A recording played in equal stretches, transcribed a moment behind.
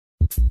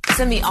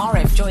Simmi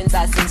Areff joins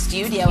us in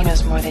studio. He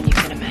knows more than you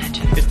can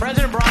imagine. Is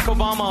President Barack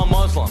Obama a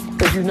Muslim?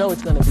 Because you know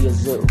it's going to be a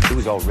zoo. It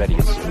was already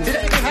a zoo. Did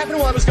anything happen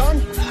while I was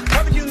gone?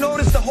 Haven't you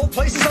noticed the whole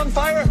place is on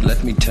fire?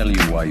 Let me tell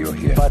you why you're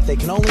here. But they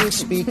can only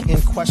speak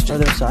in question. Are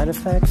there side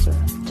effects? Or?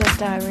 Just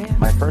diarrhea.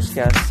 My first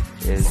guest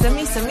is...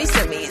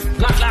 Simmi.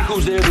 Knock,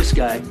 who's there, this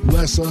guy?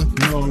 Lesser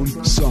known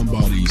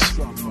somebodies.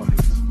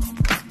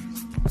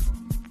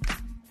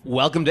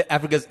 Welcome to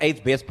Africa's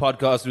 8th best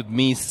podcast with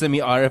me, Simmi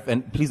Areff,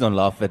 and please don't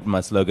laugh at my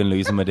slogan,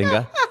 Loyiso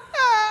Madinga.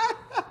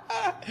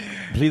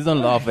 Please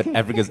don't laugh at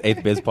Africa's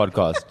 8th best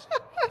podcast.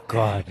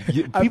 God,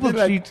 I feel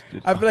like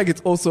it's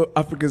also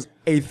Africa's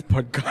 8th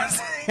podcast.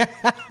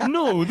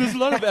 No, there's a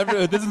lot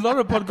of there's a lot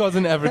of podcasts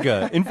in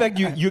Africa. In fact,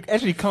 you're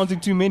actually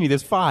counting too many.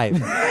 There's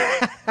 5.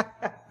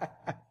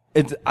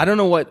 I don't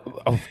know what.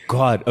 Oh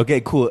God. Okay,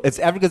 cool. It's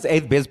Africa's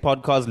 8th best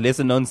podcast,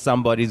 lesser known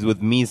somebodies,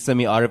 with me,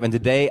 Simmi Areff, and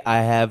today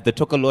I have the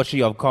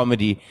Tokoloshi of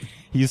comedy.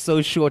 He's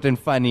so short and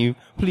funny.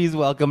 Please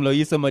welcome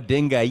Loyiso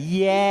Madinga.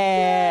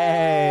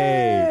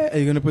 Yay! Are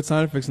you gonna put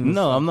sound effects in this?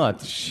 No, I'm not.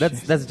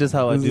 That's just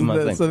how I do my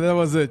thing. So that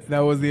was it. That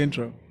was the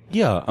intro.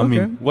 Yeah. I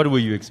mean, what were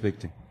you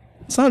expecting?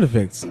 Sound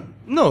effects.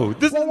 No,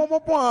 this is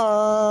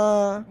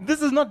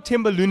not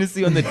timber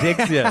lunacy on the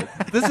decks here.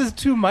 This is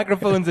 2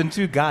 microphones and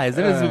 2 guys.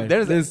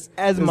 There's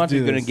as much as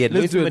you're gonna get.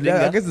 Let's do it.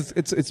 I guess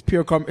it's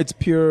pure. It's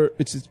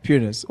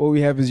pureness. All we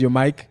have is your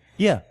mic.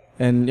 Yeah.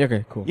 And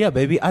okay, cool. Yeah,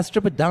 baby, I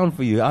strip it down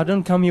for you. I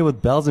don't come here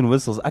with bells and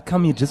whistles. I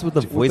come here just with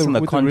the voice and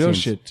the content. With the real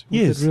shit.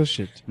 Yes. With the real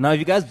shit. Now, if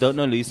you guys don't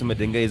know, Loyiso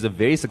Madinga is a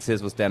very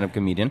successful stand-up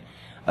comedian,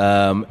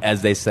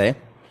 as they say.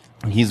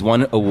 He's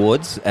won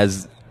awards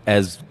as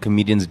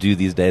comedians do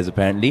these days,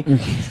 apparently.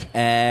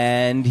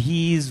 And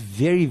he's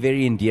very,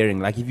 very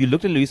endearing. Like, if you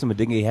looked at Loyiso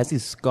Madinga, he has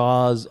these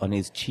scars on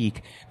his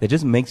cheek that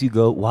just makes you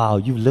go, wow,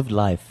 you've lived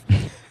life.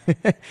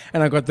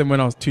 And I got them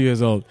when I was 2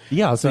 years old.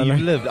 Yeah, so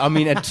you've lived. I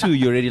mean, at 2,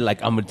 you're already like,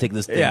 I'm going to take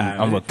this thing,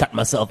 I'm going to cut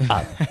myself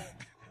up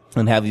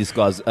and have these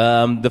scars.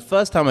 The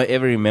first time I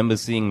ever remember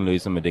seeing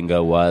Loyiso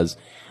Madinga was,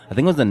 I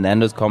think it was the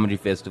Nando's Comedy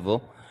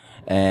Festival.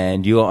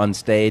 And you were on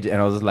stage,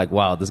 and I was just like,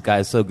 wow, this guy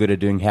is so good at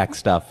doing hack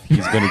stuff.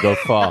 He's going to go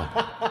far.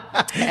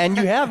 And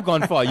you have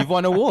gone far. You've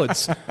won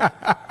awards.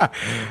 But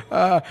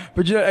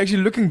you know,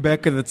 actually looking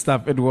back at that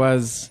stuff, it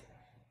was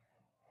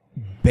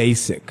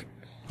basic.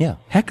 Yeah.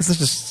 Hack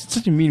is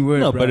such a mean word.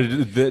 No,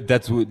 bro. but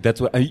that's what,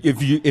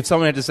 if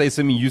someone had to say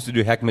something used to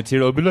do hack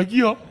material, I'd be like,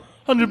 yeah,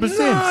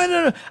 100%.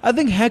 No. I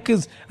think hack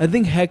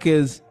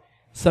is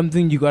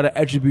something you got to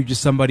attribute to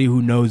somebody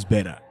who knows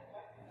better.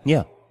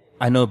 Yeah.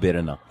 I know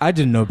better now. I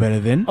didn't know better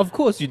then. Of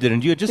course you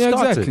didn't. You just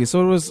started. Exactly.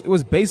 So it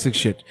was basic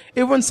shit.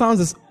 Everyone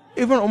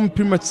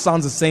pretty much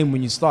sounds the same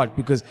when you start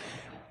because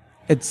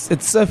it's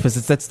surface.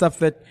 It's that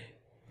stuff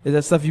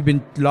you've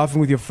been laughing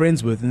with your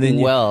friends with, and then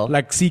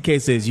like CK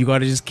says, you got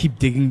to just keep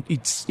digging.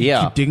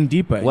 Keep digging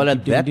deeper. Well,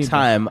 at that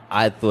time,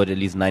 I thought at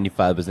least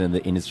 95% of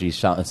the industry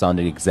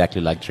sounded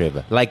exactly like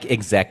Trevor. Like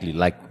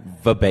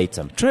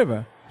verbatim.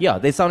 Trevor. Yeah,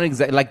 they sounded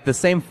exactly like the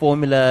same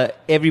formula.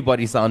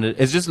 Everybody sounded.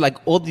 It's just like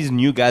all these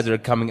new guys that are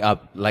coming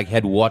up, like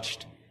had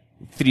watched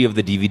 3 of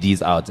the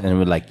DVDs out and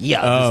were like,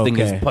 yeah, this thing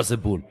is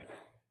possible.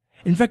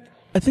 In fact,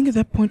 I think at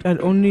that point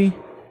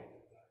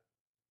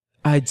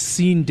I'd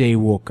seen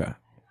Daywalker.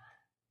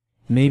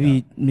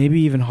 Maybe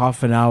even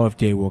half an hour of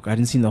Daywalker. I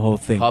hadn't seen the whole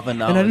thing. Half an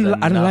hour. And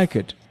I didn't like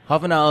it.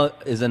 Half an hour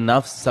is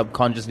enough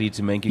subconsciously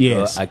to make you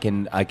go, I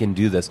can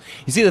do this.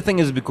 You see, the thing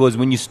is because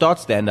when you start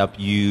stand up,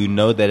 you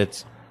know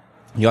that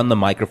you're on the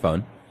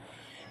microphone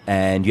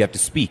and you have to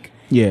speak.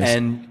 Yes.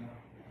 And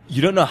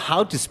you don't know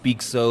how to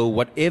speak, so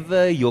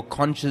whatever your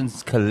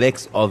conscience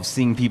collects of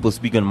seeing people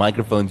speak on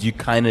microphones, you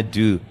kind of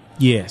do.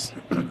 Yes.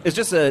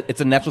 It's a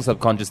natural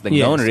subconscious thing.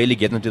 Yes. No one really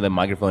gets into the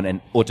microphone and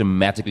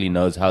automatically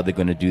knows how they're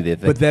going to do their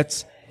thing. But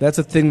that's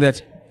a thing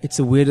that it's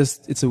the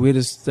weirdest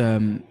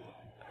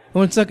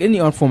well, it's like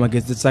any art form, I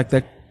guess. It's like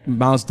that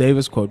Miles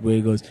Davis quote where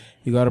he goes,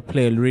 you got to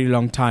play a really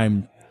long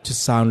time to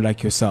sound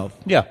like yourself.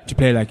 Yeah. To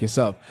play like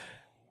yourself.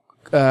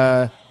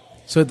 So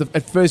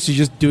at first you're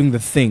just doing the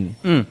thing.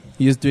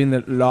 You're just doing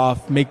the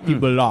laugh, make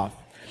people laugh.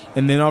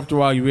 And then after a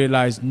while you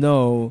realize,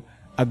 no,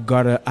 I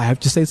have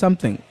to say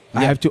something. Yeah.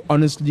 I have to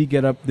honestly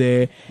get up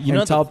there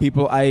and tell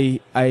people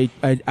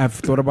I've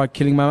thought about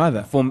killing my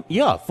mother.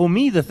 For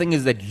me, the thing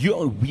is that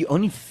we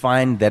only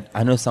find that,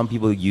 I know some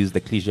people use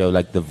the cliche of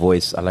like the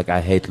voice, I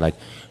hate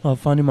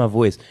finding my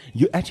voice.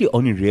 You actually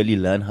only really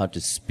learn how to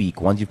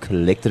speak once you've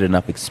collected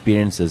enough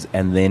experiences,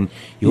 and then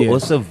you're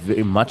also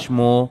very much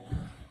more,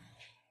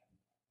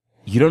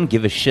 you don't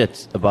give a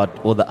shit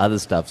about all the other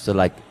stuff. So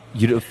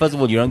first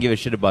of all, you don't give a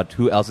shit about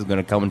who else is going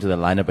to come into the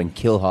lineup and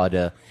kill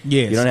harder.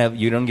 Yes.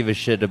 You don't give a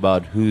shit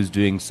about who's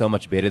doing so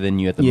much better than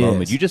you at the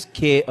moment. You just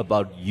care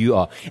about you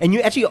are. And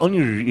you actually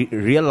only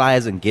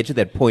realize and get to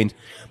that point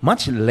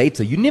much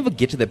later. You never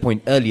get to that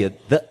point earlier.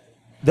 The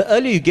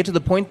earlier you get to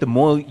the point, the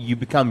more you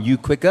become you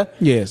quicker.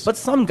 Yes. But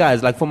some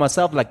guys, like for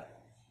myself,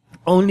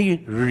 only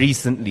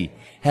recently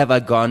have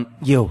I gone,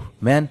 yo,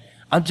 man,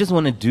 I just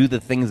want to do the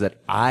things that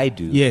I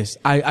do. Yes,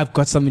 I've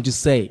got something to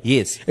say.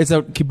 Yes. It's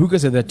Kibuka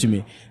said that to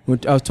me.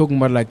 When I was talking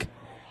about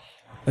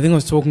I think I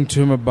was talking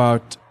to him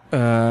about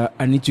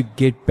I need to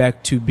get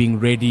back to being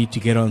ready to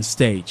get on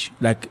stage,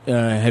 like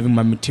having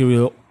my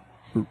material,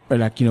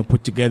 like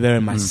put together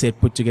and my set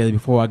put together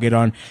before I get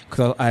on,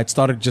 because I had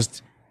started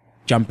just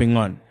jumping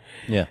on.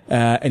 Yeah.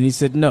 And he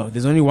said, no,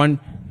 there's only one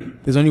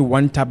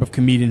type of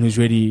comedian who's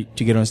ready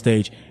to get on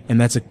stage,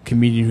 and that's a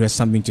comedian who has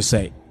something to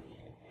say.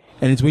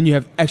 And it's when you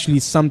have actually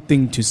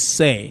something to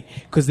say,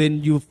 because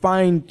then you'll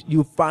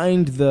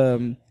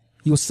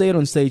say it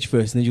on stage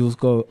first, and then you'll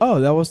go,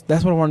 oh,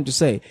 that's what I wanted to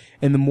say.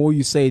 And the more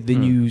you say it,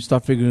 then you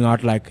start figuring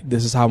out, like,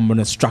 this is how I'm going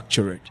to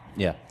structure it.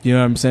 Yeah. You know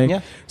what I'm saying?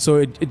 Yeah. So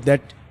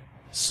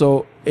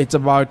it's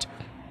about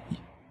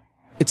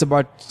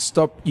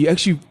stop. You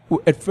actually,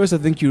 at first I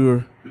think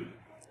you're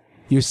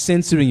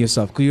censoring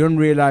yourself, because you don't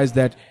realize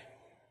that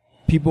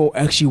people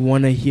actually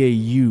want to hear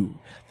you.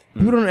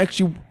 People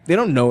they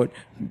don't know it.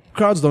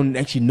 Crowds don't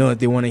actually know that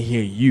they want to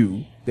hear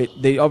you.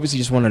 They obviously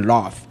just want to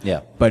laugh. Yeah.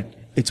 But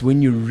it's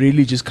when you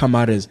really just come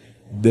out as,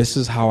 this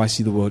is how I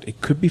see the world. It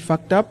could be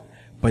fucked up,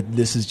 but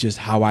this is just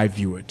how I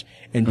view it.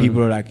 And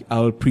people are like,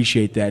 I'll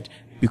appreciate that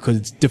because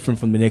it's different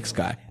from the next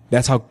guy.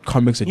 That's how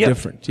comics are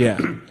different. Yeah.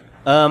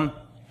 I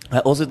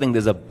also think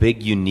there's a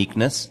big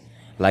uniqueness.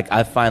 Like,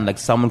 I find like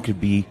someone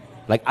could be,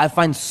 like, I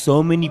find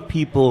so many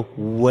people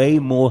way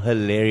more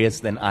hilarious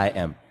than I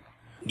am.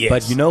 Yes.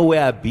 But you know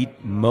where I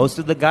beat most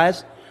of the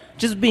guys?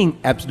 Just being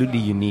absolutely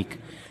unique.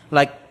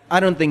 Like, I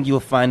don't think you'll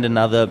find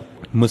another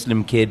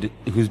Muslim kid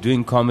who's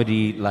doing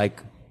comedy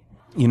like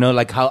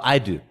how I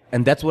do.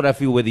 And that's what I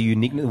feel where the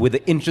uniqueness, where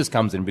the interest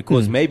comes in,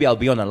 because maybe I'll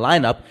be on a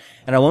lineup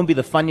and I won't be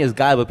the funniest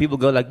guy, but people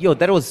go like, yo,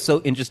 that was so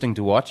interesting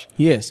to watch.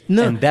 Yes.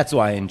 No. And that's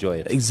why I enjoy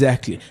it.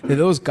 Exactly. There are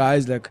those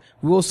guys, like,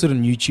 we all sit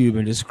on YouTube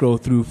and just scroll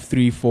through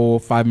 3, 4,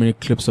 5 minute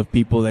clips of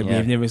people that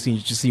we've never seen,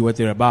 just to see what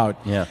they're about.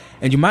 Yeah.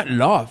 And you might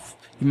laugh.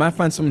 You might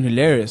find something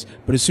hilarious,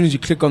 but as soon as you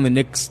click on the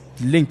next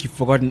link, you've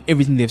forgotten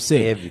everything they've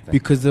said. Everything.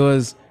 Because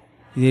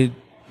they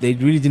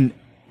really didn't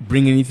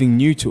bring anything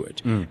new to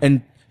it.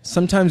 And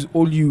sometimes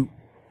you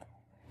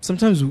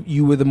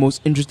were the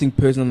most interesting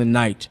person on the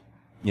night.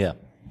 Yeah.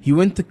 You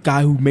weren't the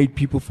guy who made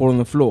people fall on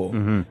the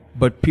floor.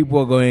 But people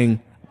are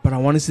going, but I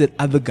want to see that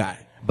other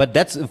guy. But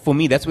for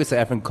me, that's where South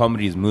African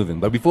comedy is moving.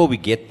 But before we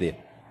get there,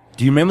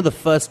 do you remember the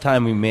first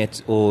time we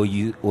met, or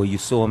you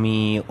saw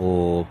me,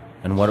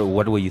 and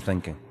what were you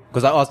thinking?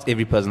 Because I asked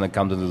every person that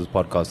comes into this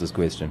podcast this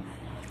question.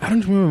 I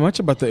don't remember much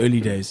about the early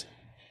days.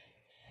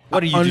 What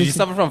did you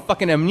suffer from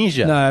fucking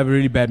amnesia? No, I have a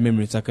really bad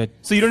memory. It's like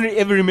so you don't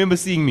ever remember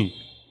seeing me?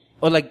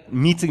 Or like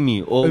meeting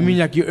me? Or I mean,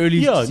 like your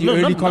early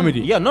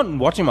comedy? Not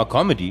watching my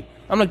comedy.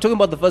 I'm like talking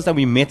about the first time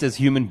we met as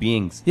human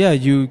beings. Yeah,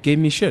 you gave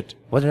me shit.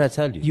 What did I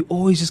tell you? You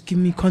always just give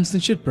me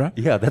constant shit, bruh.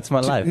 Yeah, that's my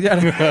life.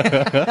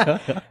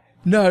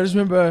 No, I just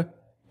remember,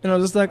 and I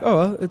was just like, oh,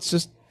 well, it's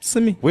just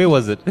Simmi. Where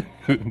was it?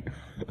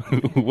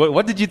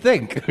 What did you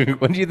think?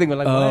 What did you think?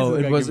 Like,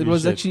 it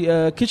was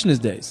actually Kitchener's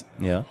days.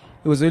 Yeah.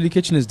 It was early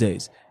Kitchener's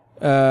days.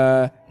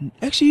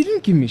 Actually, you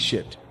didn't give me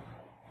shit.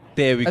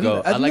 There we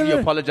go. I'd like you to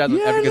apologize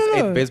on Africa's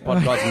 8th Best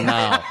Podcast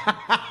now.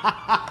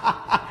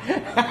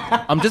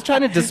 I'm just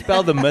trying to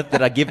dispel the myth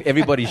that I give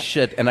everybody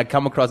shit and I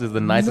come across as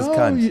the nicest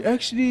cunt.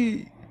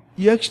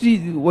 You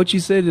actually, what you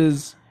said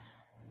is,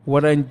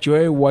 what I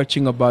enjoy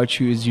watching about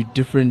you is you're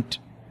different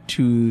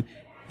to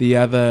the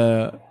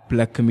other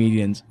black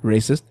comedians.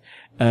 Racist.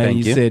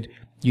 Thank you. Said,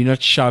 you're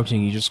not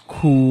shouting, you're just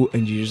cool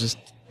and you just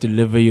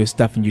deliver your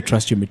stuff and you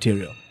trust your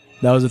material.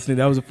 That was the thing.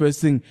 That was the first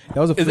thing.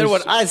 Is that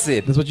what I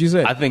said? That's what you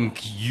said. I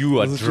think you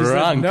are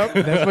drunk. No,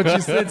 that's what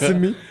you said to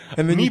me.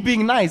 And then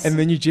being nice. And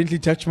then you gently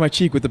touched my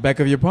cheek with the back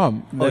of your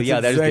palm. That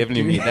is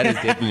definitely me. That is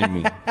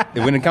definitely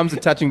me. When it comes to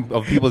touching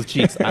of people's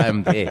cheeks, I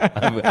am there.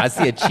 I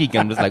see a cheek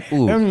and I'm just like,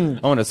 ooh, I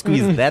want to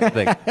squeeze that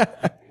thing.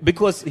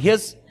 Because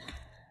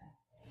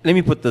let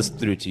me put this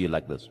through to you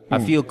like this. I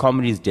feel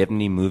comedy is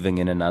definitely moving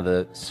in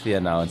another sphere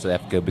now in South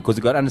Africa, because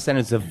you've got to understand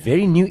it's a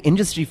very new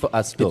industry for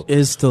us still. It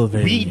is still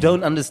very new. We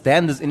don't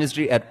understand this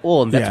industry at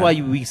all. And that's why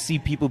we see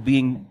people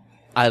being,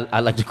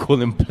 I like to call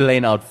them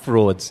plain out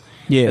frauds.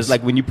 Yes. It's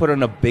like when you put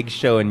on a big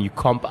show and you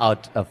comp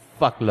out a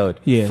fuckload.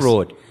 Yes.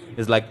 Fraud.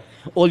 It's like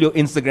all your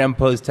Instagram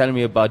posts telling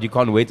me about you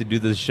can't wait to do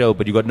this show,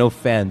 but you got no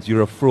fans.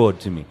 You're a fraud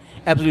to me.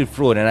 Absolute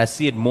fraud. And I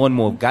see it more and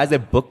more. Guys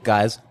that book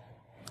guys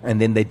and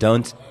then they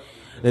don't.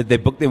 They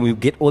book them. We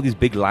get all these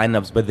big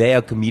lineups, but they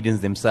are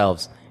comedians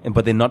themselves,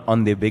 but they're not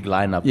on their big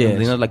lineup. Yes.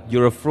 They're not like,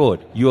 you're a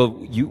fraud.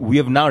 We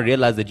have now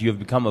realized that you have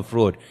become a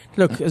fraud.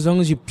 Look, as long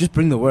as you just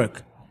bring the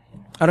work,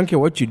 I don't care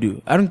what you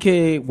do. I don't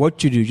care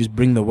what you do. Just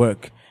bring the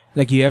work.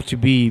 Like, you have to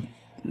be.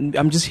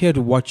 I'm just here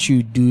to watch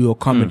you do your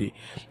comedy.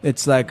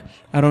 It's like,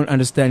 I don't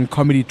understand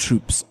comedy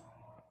troupes.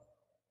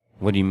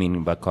 What do you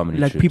mean by comedy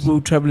like troupes? People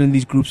who travel in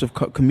these groups of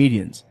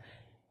comedians.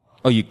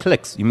 Oh, you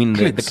clicks. You mean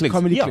the clicks.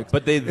 Comedy yeah, clicks.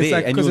 But they're there,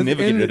 like, and you'll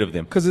never get rid of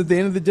them. Because at the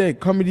end of the day,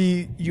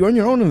 comedy, you're on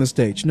your own on the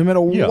stage, no matter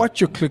what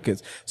your clique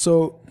is.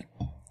 So,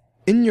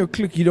 in your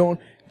clique, you don't,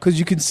 because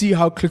you can see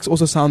how cliques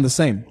also sound the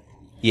same.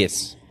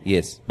 Yes.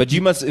 Yes, but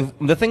you must.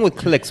 The thing with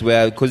cliques,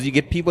 because you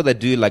get people that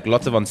do like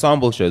lots of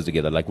ensemble shows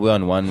together. Like we're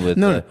on one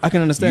with I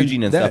can understand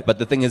Eugene and that. stuff. But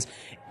the thing is,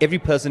 every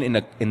person in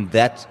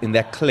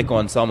that clique or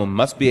ensemble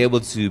must be able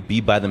to be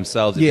by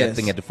themselves if that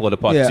thing had to fall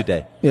apart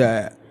today.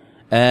 Yeah.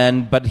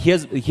 But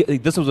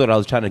this is what I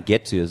was trying to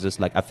get to. Is just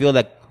like I feel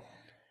like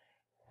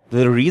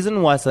the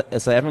reason why South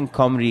African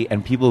comedy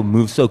and people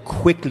move so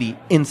quickly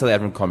in South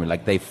African comedy,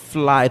 like they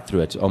fly through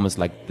it, almost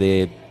like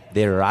their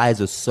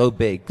rise is so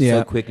big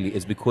so quickly,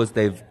 is because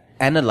they've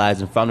analyzed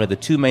and found that the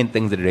two main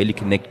things that really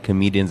connect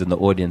comedians and the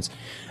audience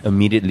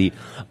immediately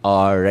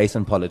are race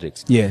and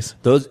politics. Yes.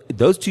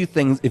 Those two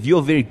things, if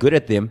you're very good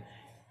at them,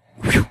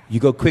 you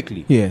go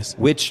quickly. Yes.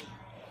 Which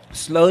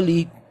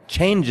slowly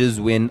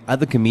changes when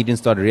other comedians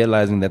start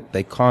realizing that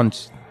they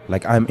can't,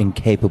 like I'm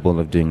incapable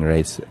of doing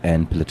race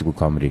and political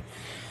comedy.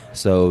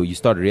 So you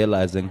start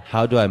realizing,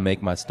 how do I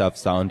make my stuff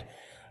sound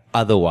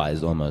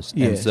otherwise almost?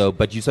 Yes. And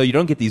so you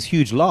don't get these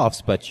huge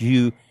laughs, but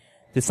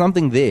there's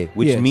something there,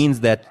 which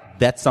means that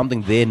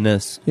something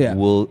there-ness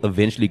will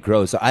eventually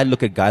grow. So I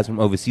look at guys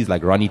from overseas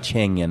like Ronnie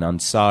Cheng and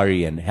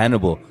Ansari and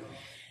Hannibal,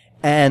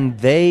 and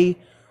they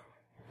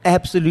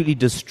absolutely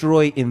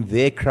destroy in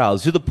their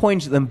crowds to the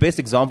point, the best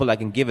example I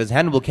can give is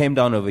Hannibal came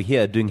down over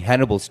here doing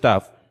Hannibal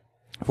stuff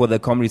for the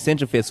Comedy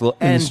Central Festival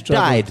and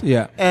died.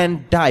 Yeah.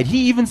 And died.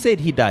 He even said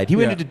he died. He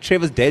went into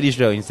Trevor's Daily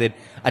Show and he said,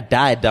 I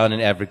died down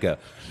in Africa.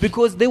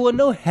 Because there were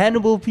no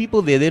Hannibal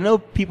people there. There were no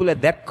people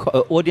at that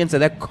audience, at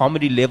that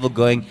comedy level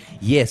going,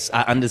 yes,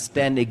 I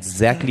understand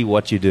exactly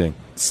what you're doing.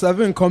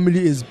 Southern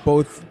comedy is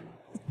both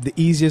the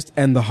easiest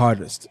and the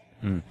hardest.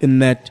 In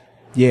that,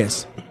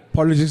 yes,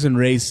 politics and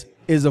race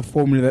is a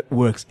formula that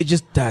works. It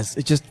just does.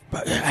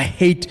 I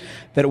hate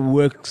that it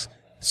works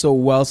so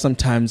well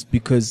sometimes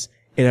because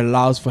it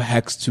allows for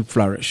hacks to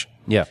flourish.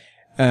 Yeah.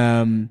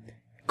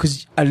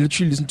 Because I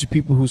literally listen to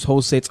people whose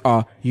whole sets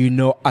are,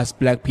 us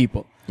black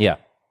people. Yeah.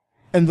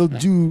 And they'll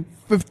do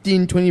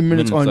 15, 20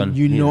 minutes on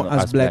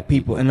us black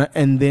people.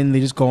 And then they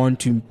just go on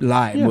to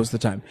lie most of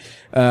the time.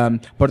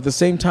 But at the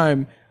same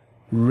time,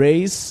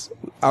 race,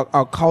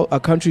 our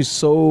country is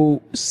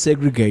so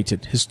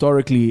segregated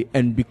historically,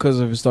 and because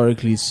of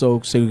historically so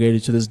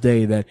segregated to this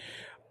day that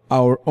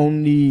our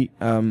only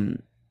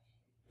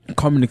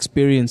common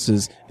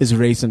experiences is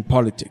race and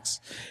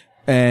politics.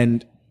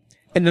 And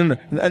no,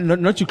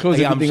 not to close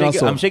everything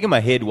else. I'm shaking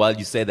my head while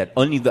you say that.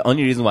 The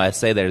only reason why I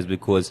say that is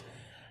because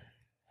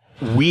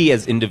we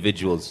as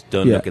individuals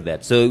don't look at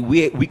that. So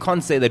we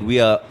can't say that we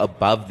are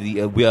above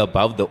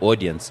the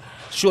audience.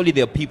 Surely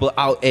there are people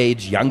our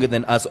age, younger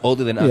than us,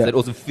 older than us, that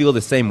also feel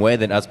the same way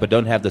than us, but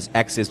don't have this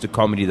access to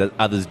comedy that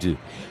others do.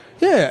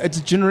 Yeah, it's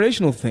a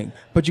generational thing.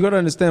 But you got to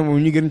understand,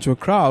 when you get into a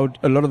crowd,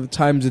 a lot of the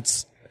times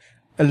it's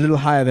a little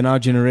higher than our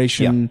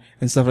generation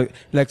and stuff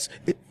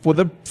for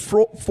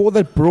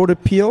that broad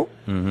appeal.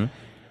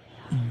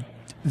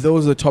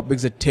 Those are the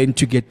topics that tend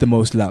to get the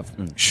most love.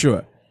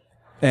 Sure.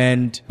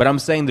 But I'm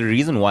saying the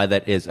reason why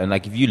that is, and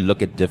like if you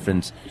look at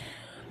different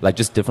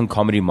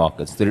comedy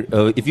markets,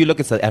 if you look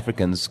at South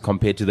Africans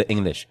compared to the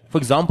English, for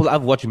example,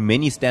 I've watched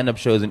many stand-up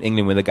shows in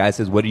England where the guy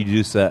says, "What do you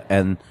do, sir?"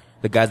 and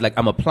the guy's like,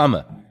 "I'm a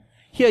plumber."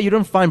 Here, you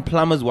don't find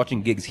plumbers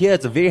watching gigs. Here,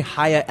 it's a very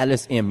higher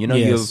LSM.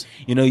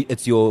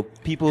 It's your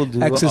people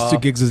who access to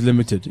gigs is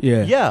limited.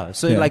 Yeah. Yeah.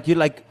 So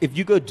if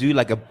you go do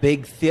like a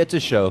big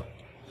theater show,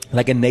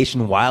 like a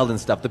Nation Wild and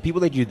stuff, the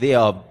people that you there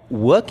are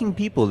working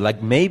people.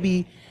 Like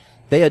maybe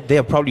they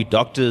are probably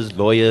doctors,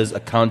 lawyers,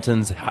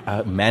 accountants,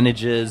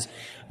 managers.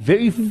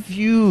 Very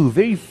few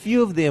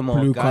of them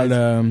are blue guys.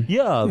 Collar.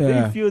 Yeah,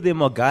 very few of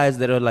them are guys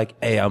that are like,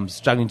 "Hey, I'm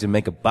struggling to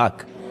make a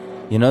buck."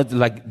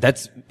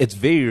 It's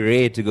very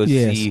rare to go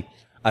see,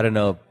 I don't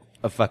know,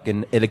 a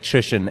fucking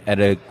electrician at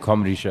a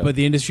comedy show. But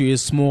the industry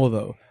is small,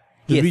 though.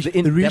 That's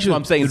what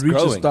I'm saying. It's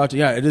growing.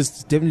 It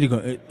is definitely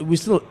going.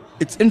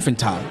 It's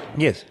infantile.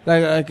 Yes.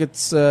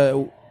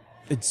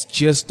 It's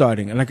just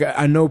starting. And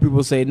I know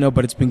people say no,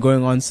 but it's been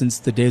going on since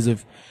the days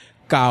of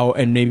Cow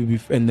and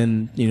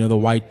then the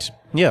white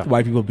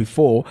people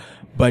before.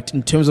 But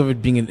in terms of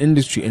it being an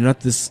industry and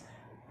not this,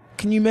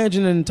 can you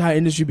imagine an entire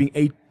industry being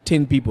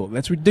 8-10 people?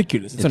 That's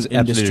ridiculous. It's an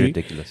industry.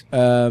 Ridiculous.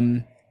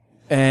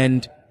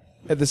 And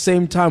at the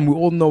same time, we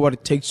all know what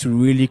it takes to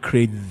really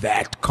create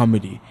that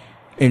comedy.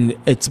 And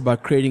it's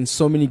about creating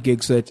so many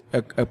gigs so that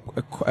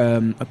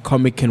a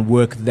comic can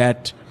work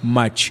that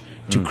much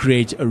to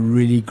create a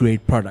really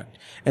great product.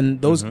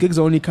 And those gigs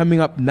are only coming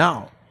up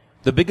now.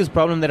 The biggest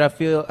problem that I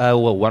feel,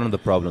 one of the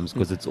problems,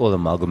 because it's all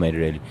amalgamated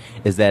really,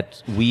 is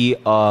that we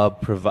are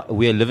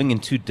living in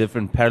two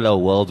different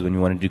parallel worlds when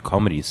you want to do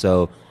comedy.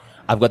 So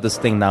I've got this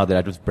thing now that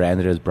I just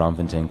branded as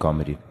Braamfontein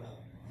comedy.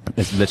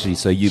 It's literally,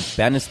 so you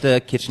Bannister,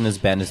 Kitchener's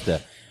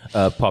Bannister,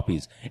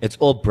 Poppies. It's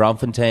all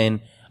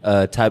Braamfontein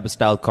type of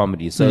style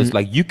comedy. So it's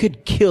like you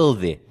could kill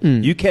there.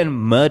 You can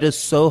murder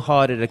so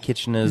hard at a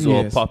Kitchener's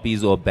or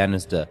Poppies or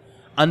Bannister.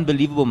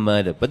 Unbelievable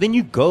murder. But then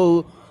you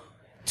go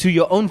to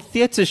your own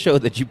theater show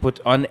that you put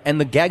on and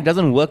the gag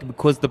doesn't work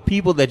because the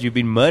people that you've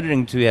been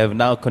murdering to have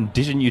now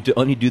conditioned you to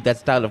only do that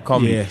style of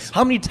comedy. Yes.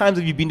 How many times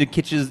have you been to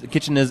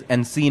Kitchener's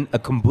and seen a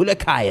Kumbula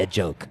Kaya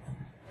joke?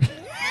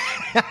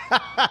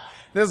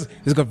 This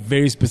got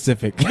very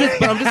specific.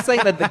 But I'm just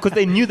saying that because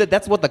they knew that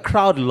that's what the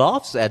crowd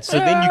laughs at. So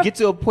then you get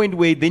to a point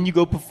where then you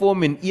go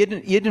perform in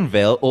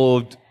Edenvale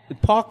or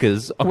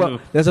Parkers.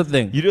 Well, that's the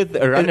thing. You do it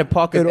around a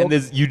Parkers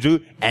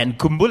and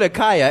Kumbula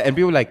Kaya, and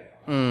people are like,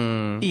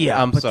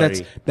 I'm but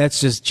sorry.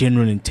 That's just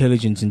general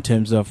intelligence in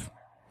terms of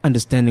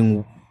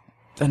understanding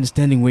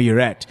where you're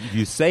at.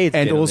 You say it's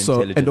and general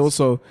also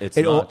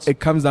intelligence.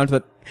 it comes down to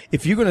that.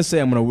 If you're gonna say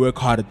I'm gonna work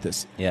hard at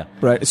this,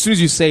 right. As soon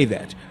as you say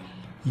that,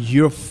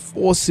 you're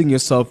forcing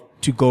yourself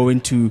to go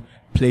into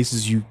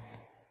places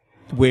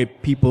where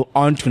people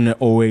aren't gonna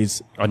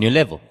always on your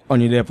level,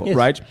 yes.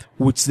 Right?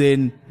 Which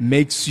then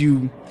makes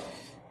you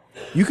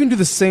can do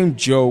the same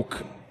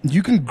joke.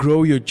 You can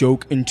grow your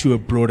joke into a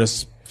broader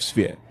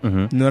sphere.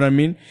 Mm-hmm. You know what I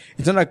mean?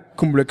 It's not like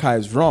Kumbula Kai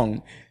is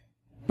wrong,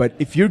 but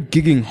if you're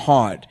gigging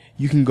hard,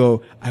 you can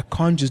go, I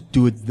can't just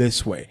do it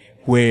this way,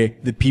 where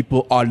the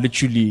people are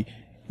literally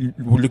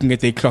looking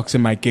at their clocks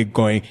in my gig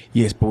going,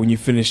 yes, but when you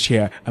finish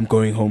here, I'm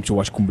going home to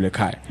watch Kumbula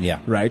Kai. Yeah.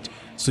 Right?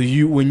 So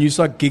when you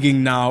start gigging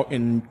now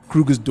in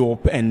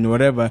Krugersdorp and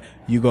whatever,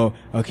 you go,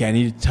 okay, I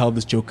need to tell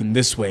this joke in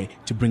this way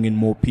to bring in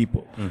more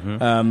people.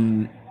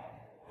 Mm-hmm.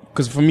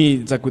 Cause for me,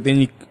 it's like with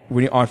any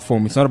art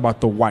form, it's not about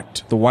the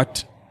what. The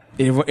what,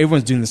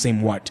 everyone's doing the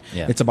same what.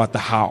 Yeah. It's about the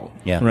how.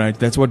 Yeah. Right?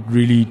 That's what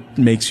really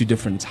makes you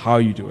different. It's how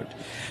you do it.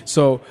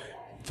 So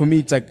for me,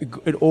 it's like,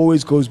 it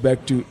always goes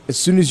back to, as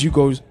soon as you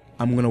go,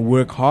 I'm going to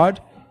work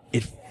hard.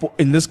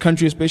 In this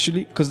country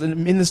especially, because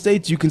in the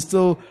States, you can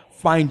still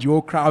find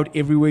your crowd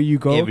everywhere you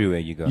go. Everywhere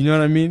you go. You know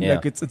what I mean? Yeah.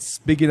 Like it's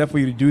big enough for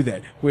you to do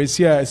that. Whereas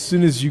here, as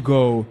soon as you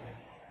go,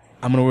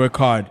 I'm going to work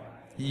hard,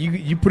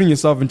 you're putting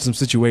yourself into some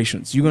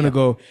situations. You're going to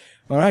go,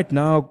 all right,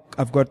 now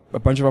I've got a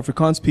bunch of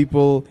Afrikaans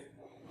people,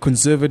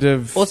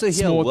 conservative, also here,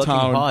 small working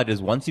town. hard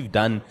is once you've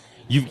done,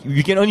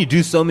 you can only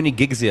do so many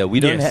gigs here.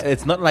 We don't. Yes.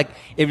 It's not like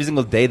every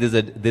single day there's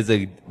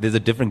a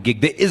different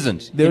gig. There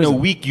isn't. There in isn't. a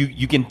week,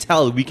 you can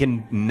tell. We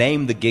can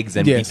name the gigs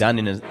and Yes. be done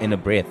in a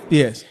breath.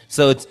 Yes.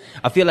 So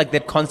I feel like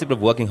that concept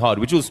of working hard,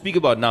 which we'll speak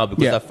about now,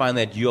 because Yeah. I find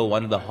that you are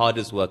one of the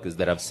hardest workers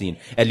that I've seen.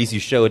 At least you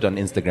show it on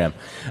Instagram.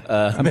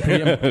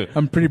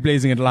 I'm pretty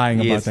blazing and lying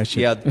about Yes, that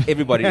shit. yeah,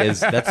 everybody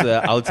is.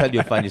 I'll tell you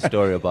a funny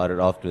story about it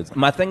afterwards.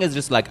 My thing is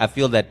just like, I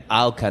feel that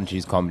our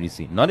country's comedy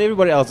scene, not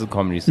everybody else's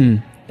comedy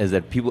scene, is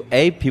that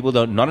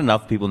not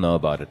enough people know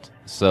about it.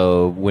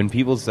 So when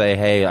people say,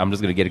 hey, I'm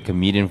just going to get a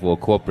comedian for a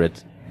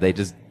corporate, they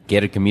just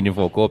get a comedian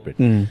for a corporate.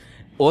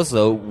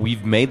 Also,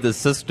 we've made the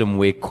system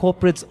where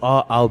corporates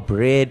are our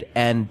bread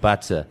and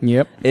butter.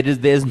 Yep.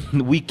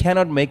 We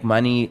cannot make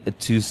money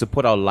to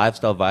support our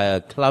lifestyle via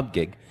a club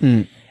gig.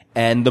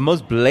 And the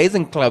most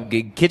blazing club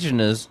gig,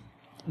 Kitchener's,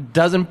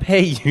 doesn't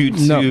pay you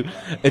to. No. You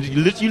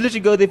literally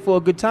go there for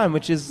a good time,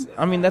 which is,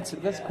 I mean, that's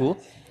cool.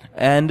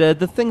 And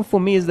the thing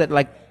for me is that,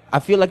 like, I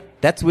feel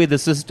like that's where the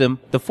system,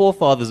 the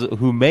forefathers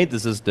who made the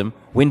system,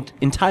 went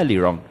entirely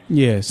wrong.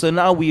 Yes. So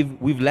now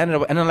we've landed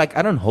up, and I'm like,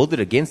 I don't hold it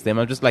against them.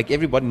 I'm just like,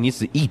 everybody needs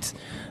to eat.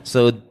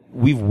 So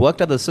we've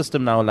worked out the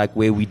system now, like,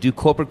 where we do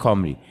corporate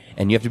comedy,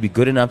 and you have to be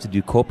good enough to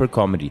do corporate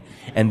comedy,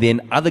 and then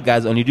other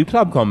guys only do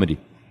club comedy.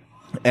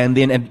 And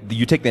then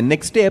you take the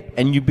next step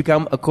and you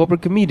become a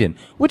corporate comedian,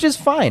 which is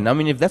fine. I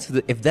mean, if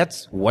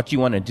that's what you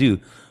want to do.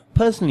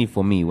 Personally,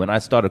 for me, when I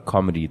started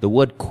comedy, the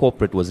word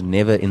corporate was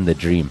never in the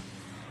dream.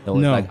 It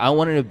was like, I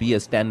wanted to be a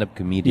stand-up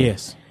comedian.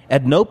 Yes.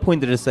 At no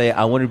point did I say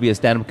I want to be a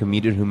stand-up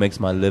comedian who makes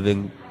my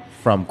living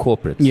from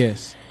corporates.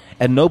 Yes.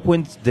 At no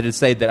point did it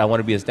say that I want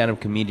to be a stand-up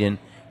comedian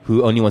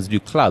who only wants to do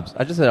clubs.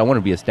 I just said I want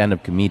to be a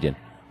stand-up comedian.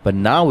 But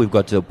now we've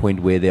got to a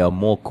point where there are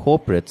more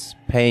corporates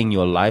paying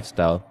your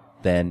lifestyle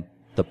than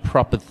the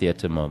proper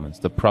theater moments,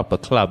 the proper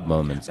club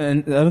moments.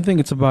 And I don't think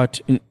it's about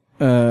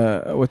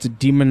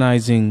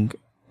demonizing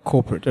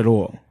corporate at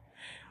all.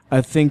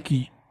 I think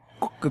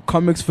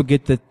comics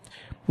forget that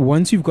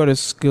once you've got a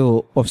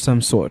skill of some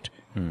sort,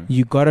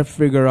 you got to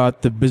figure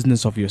out the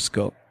business of your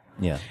skill.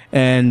 Yeah.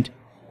 And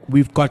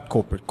we've got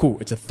corporate. Cool.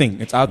 It's a thing.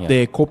 It's out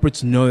there.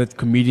 Corporates know that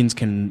comedians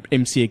can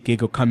MC a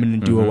gig or come in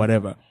and do or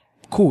whatever.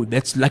 Cool.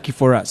 That's lucky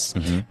for us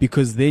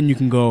because then you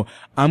can go,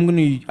 I'm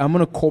going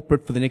to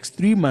corporate for the next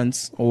 3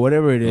 months or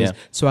whatever it is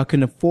so I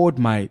can afford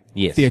my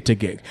theater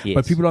gig. Yes.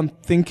 But people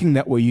aren't thinking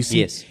that way. You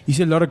see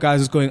a lot of guys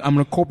is going, I'm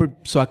going to corporate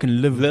so I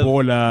can live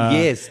baller.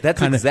 Yes,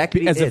 that's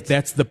exactly as it. if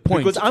that's the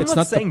point. Because I'm it's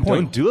not the saying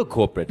point. don't do a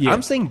corporate. Yeah.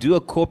 I'm saying do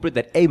a corporate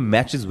that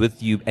matches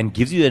with you and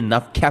gives you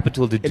enough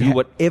capital to do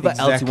whatever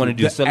else you want to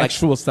do. The so like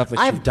actual stuff that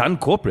I've done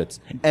corporates,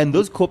 and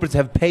those corporates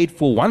have paid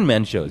for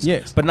one-man shows.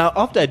 Yes. But now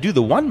after I do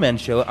the one-man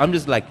show, I'm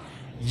just like,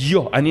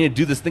 I need to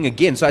do this thing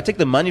again. So I take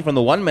the money from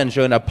the one-man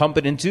show and I pump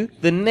it into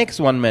the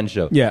next one-man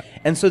show. Yeah.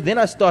 And so then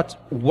I start,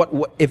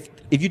 if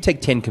you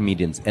take 10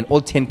 comedians and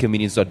all 10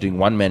 comedians start doing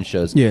one-man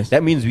shows,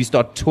 that means we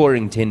start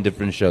touring 10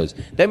 different shows.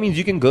 That means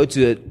you can go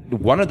to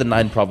one of the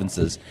 9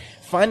 provinces,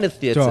 find a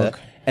theater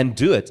and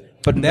do it.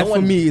 But that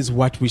for me is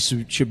what we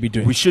should be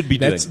doing. We should be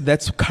doing.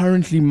 That's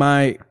currently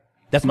my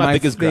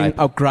biggest gripe.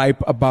 Our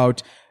gripe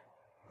about,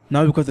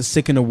 now we've got the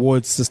second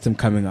awards system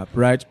coming up,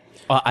 right?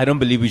 I don't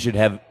believe we should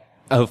have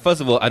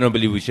First of all, I don't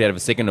believe we should have a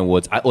second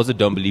awards. I also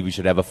don't believe we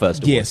should have a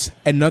first award. Yes,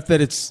 and not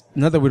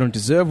that we don't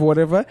deserve or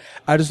whatever.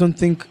 I don't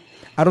think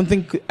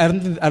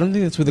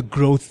that's where the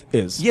growth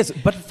is. Yes,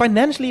 but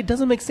financially it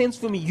doesn't make sense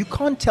for me. You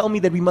can't tell me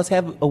that we must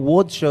have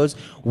awards shows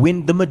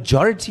when the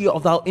majority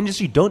of our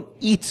industry don't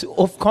eat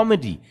off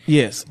comedy.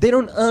 Yes, they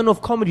don't earn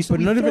off comedy. So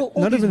but not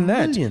even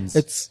millions.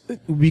 that.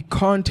 We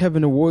can't have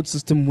an award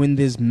system when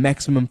there's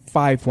maximum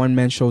 5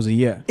 one-man shows a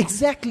year.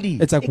 Exactly.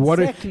 It's like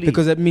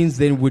because that means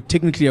then we're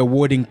technically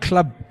awarding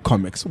club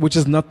comics, which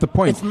is not the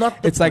point. It's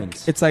not the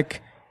point. It's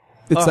like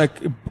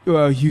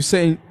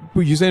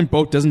Usain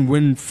Bolt doesn't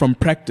win from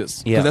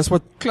practice. Yeah. That's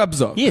what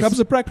clubs are. Yes, clubs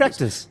are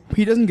practice.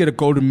 He doesn't get a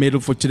golden medal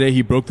for today.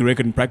 He broke the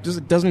record in practice.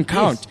 It doesn't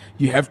count.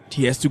 Yes.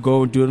 He has to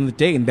go and do it on the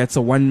day, and that's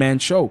a one-man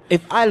show.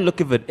 If I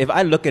look at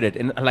it,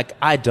 and like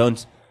I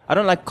don't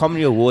like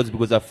comedy awards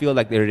because I feel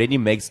like it already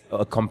makes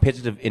a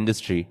competitive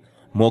industry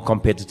more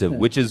competitive,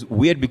 which is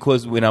weird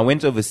because when I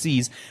went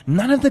overseas,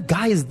 none of the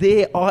guys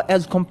there are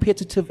as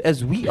competitive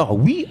as we are.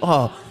 We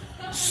are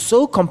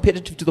so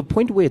competitive to the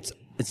point where it's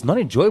not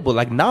enjoyable.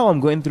 Like now I'm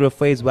going through a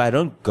phase where I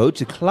don't go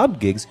to club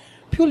gigs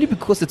purely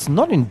because it's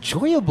not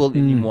enjoyable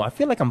anymore. I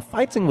feel like I'm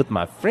fighting with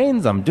my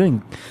friends. I'm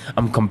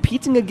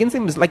competing against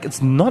them. It's like,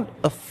 it's not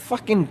a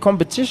fucking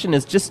competition.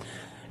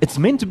 It's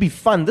meant to be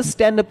fun. This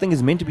stand-up thing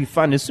is meant to be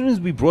fun. As soon as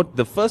we brought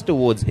the first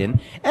awards in,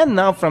 and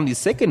now from the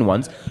second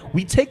ones,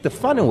 we take the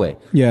fun away.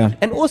 Yeah.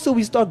 And also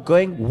we start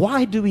going,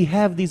 why do we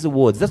have these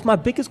awards? That's my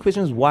biggest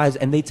question is why.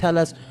 And they tell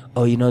us,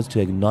 it's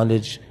to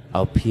acknowledge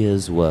our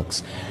peers'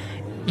 works.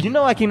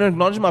 I can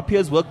acknowledge my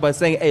peers' work by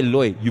saying, hey,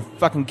 Loy, you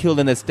fucking killed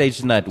on that stage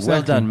tonight. Exactly.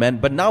 Well done, man.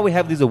 But now we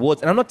have these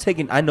awards, and I'm not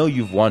taking, I know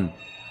you've won.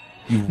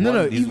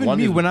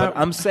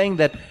 I'm saying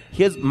that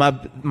here's my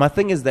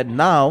thing is that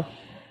now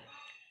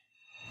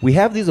we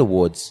have these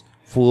awards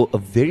for a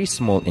very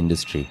small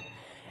industry.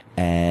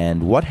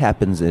 And what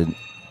happens in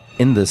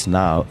this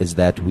now is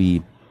that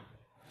we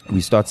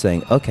start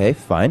saying, okay,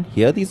 fine,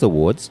 here are these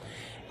awards,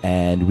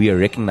 and we are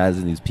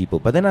recognizing these people.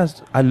 But then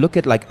I look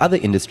at like other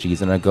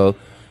industries and I go,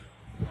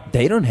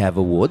 they don't have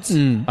awards.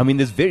 I mean,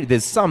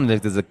 there's some,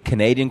 like there's a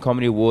Canadian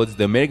Comedy Awards,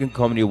 the American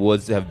Comedy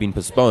Awards have been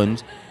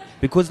postponed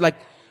because like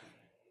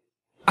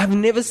I've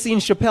never seen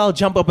Chappelle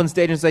jump up on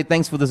stage and say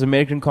thanks for this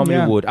American Comedy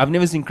Award. I've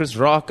never seen Chris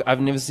Rock. I've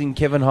never seen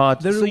Kevin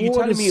Hart. So you're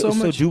telling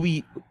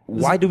me,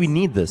 why do we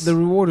need this? The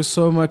reward is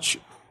so much,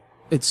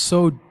 it's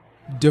so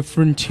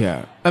different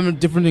here. I mean,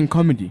 different in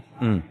comedy.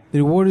 The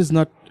reward is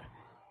not,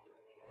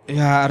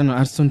 I don't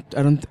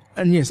know.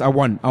 And yes, I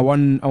won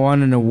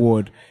an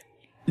award.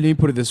 Let me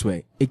put it this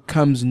way. It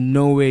comes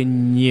nowhere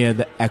near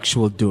the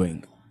actual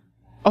doing.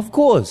 Of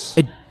course.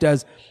 It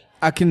does.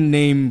 I can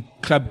name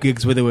club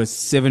gigs where there were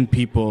 7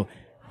 people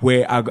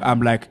where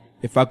I'm like,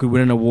 if I could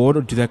win an award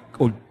or do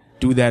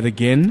that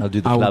again, I'll do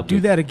the club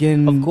gig. Do that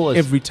again, of course,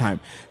 every time.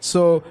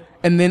 So,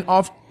 and then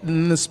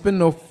the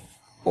spin-off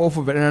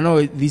of it, and I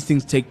know these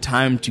things take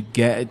time to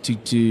get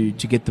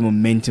the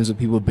momentum so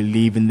people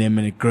believe in them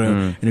and it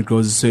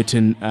grows a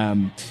certain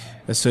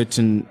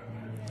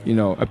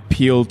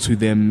appeal to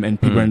them, and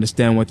people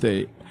understand what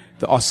the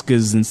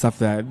Oscars and stuff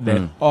that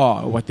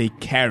are, what they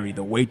carry,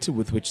 the weight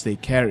with which they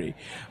carry.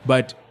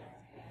 But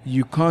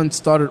you can't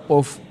start it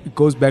off. It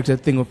goes back to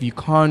that thing of we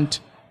can't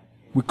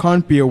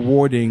be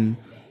awarding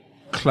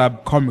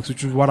club comics,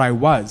 which is what I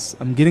was.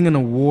 I'm getting an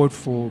award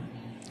for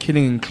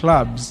killing in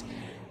clubs.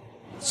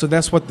 So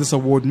that's what this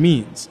award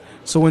means.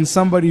 So when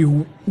somebody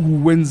who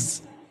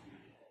wins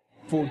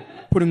for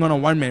putting on a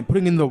one-man,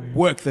 putting in the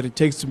work that it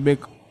takes to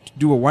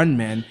do a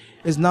one-man,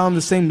 is now in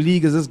the same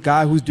league as this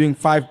guy who's doing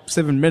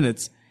 5-7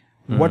 minutes.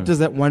 What does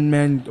that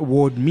one-man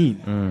award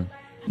mean?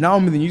 Now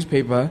I'm in the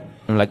newspaper.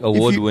 Like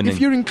award-winning. If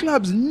you're in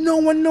clubs, no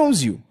one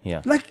knows you.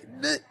 Yeah. Like,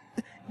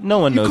 no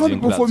one knows you. You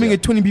can't be performing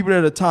at 20 people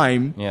at a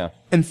time. Yeah.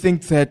 And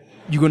think that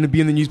you're going to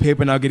be in the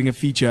newspaper now getting a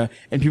feature,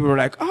 and people are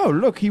like, oh,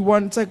 look, he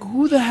won. It's like,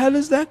 who the hell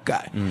is that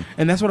guy?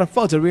 And that's what I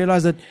felt. I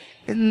realized that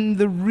in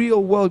the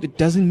real world, it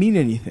doesn't mean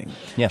anything.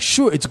 Yeah.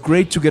 Sure, it's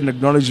great to get an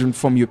acknowledgement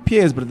from your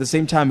peers, but at the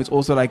same time, it's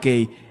also like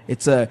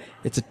it's a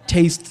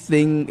taste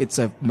thing.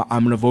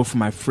 I'm going to vote for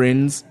my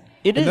friends.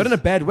 It is. Not in a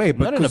bad way,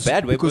 but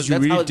because you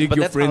really dig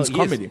your friends'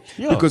 comedy.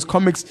 Yeah. Because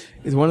comics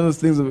is one of those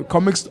things that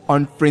comics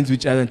aren't friends with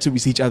each other until we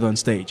see each other on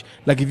stage.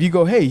 Like if you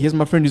go, hey, here's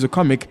my friend who's a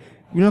comic,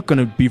 we're not going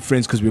to be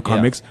friends because we're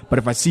comics. But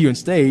if I see you on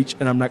stage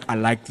and I'm like, I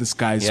like this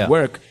guy's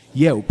work,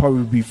 we'll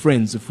probably be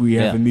friends if we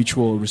have a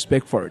mutual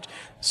respect for it.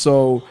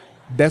 So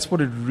that's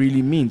what it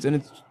really means.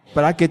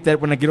 But I get that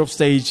when I get off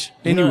stage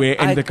anywhere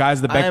and the guys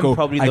at the back go,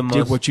 I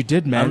did what you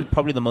did, man. I'm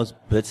probably the most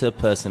bitter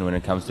person when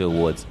it comes to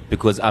awards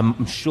because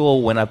I'm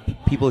sure when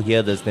people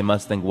hear this, they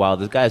must think, wow,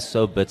 this guy is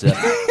so bitter.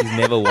 He's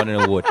never won an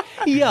award.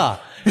 Yeah.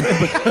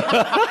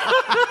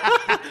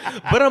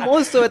 But I'm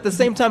also at the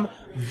same time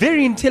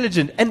very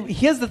intelligent. And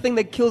here's the thing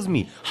that kills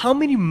me. How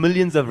many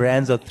millions of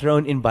rands are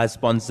thrown in by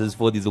sponsors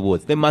for these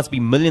awards? There must be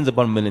millions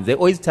upon millions. They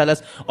always tell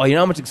us, oh, you know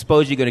how much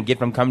exposure you're going to get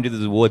from coming to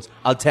these awards?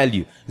 I'll tell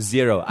you,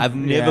 0. I've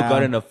never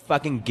gotten a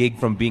fucking gig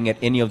from being at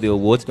any of the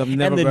awards. I've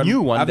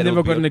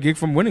never gotten a gig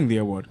from winning the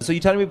award. So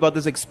you're telling me about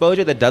this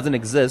exposure that doesn't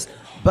exist,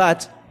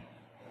 but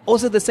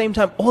also at the same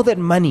time, all that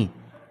money,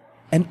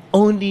 and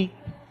only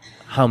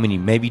how many?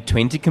 Maybe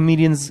 20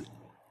 comedians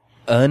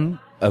earn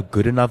a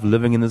good enough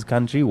living in this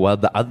country, while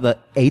the other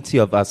 80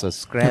 of us are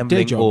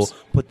scrambling or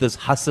put this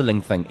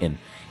hustling thing in.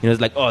 You know,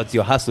 it's like, oh, it's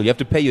your hustle. You have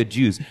to pay your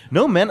dues.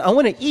 No, man, I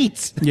want to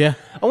eat. Yeah.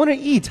 I want to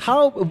eat.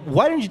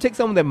 Why don't you take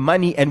some of that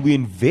money and we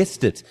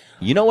invest it?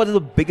 You know what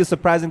the biggest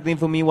surprising thing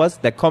for me was?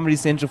 That Comedy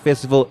Central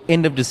Festival,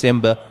 end of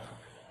December,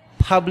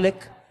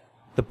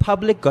 the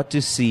public got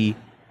to see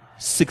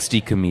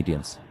 60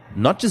 comedians.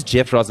 Not just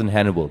Jeff Ross and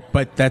Hannibal.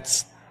 But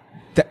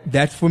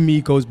that for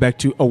me goes back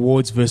to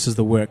awards versus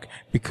the work,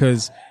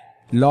 because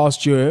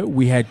last year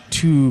we had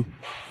 2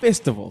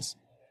 festivals.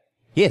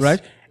 Yes.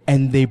 Right?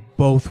 And they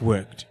both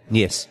worked.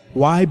 Yes.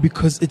 Why?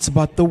 Because it's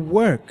about the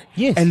work.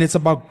 Yes. And it's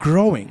about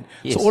growing.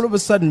 Yes. So all of a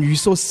sudden you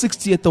saw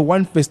 60 at the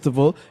one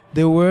festival.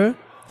 There were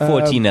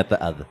 14 at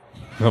the other.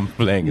 I'm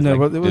playing. It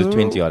was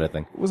 20 odd, I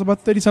think. It was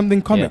about 30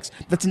 something comics.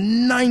 Yeah. That's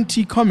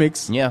 90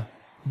 comics. Yeah.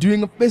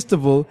 Doing a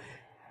festival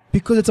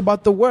because it's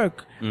about the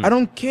work. I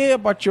don't care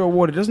about your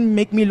award. It doesn't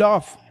make me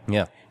laugh.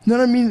 Yeah. You know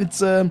what I mean?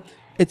 And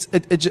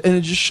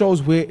it just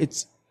shows where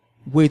it's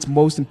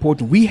most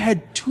important. We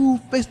had 2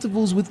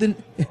 festivals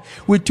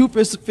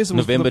festivals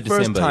November, for the first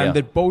December, time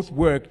that both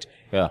worked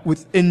Yeah.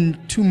 within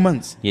 2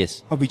 months.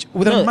 Yes.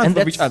 Within a month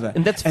of each other.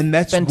 And that's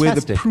where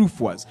the proof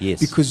was. Yes.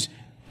 Because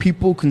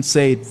people can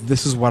say,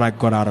 this is what I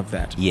got out of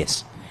that.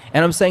 Yes.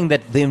 And I'm saying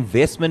that the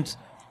investment,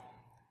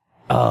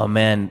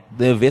 the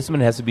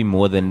investment has to be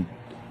more than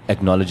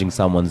acknowledging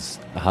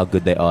how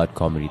good they are at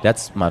comedy.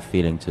 That's my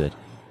feeling to it.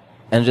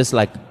 And just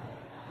like,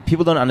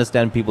 people don't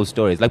understand people's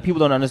stories. Like, people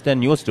don't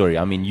understand your story.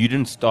 I mean, you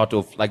didn't start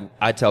off, like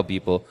I tell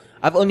people,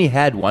 I've only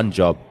had one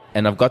job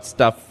and I've got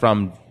stuff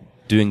from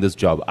doing this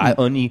job. I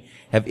only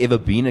have ever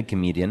been a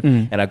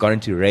comedian and I got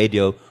into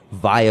radio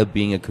via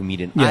being a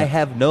comedian. Yeah. I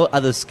have no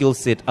other skill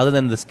set other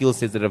than the skill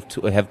sets that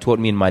have taught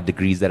me in my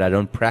degrees that I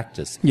don't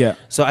practice. Yeah.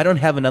 So I don't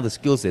have another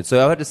skill set.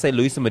 So I had to say,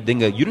 Loyiso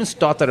Madinga, you didn't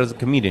start out as a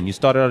comedian. You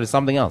started out as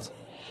something else.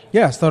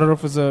 Yeah, I started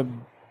off as a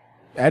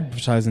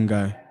advertising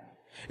guy.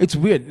 It's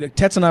weird. Like,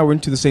 Tats and I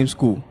went to the same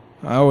school.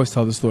 I always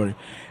tell the story.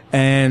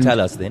 And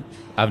tell us then.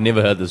 I've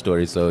never heard the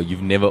story, so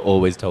you've never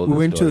always told the story.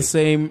 We went to the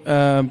same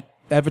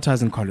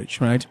advertising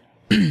college, right?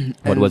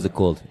 What was it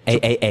called?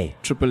 AAA.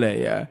 AAA,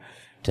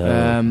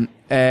 yeah.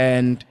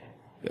 And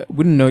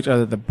we didn't know each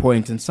other at the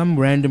point. And some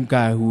random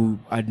guy who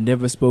I'd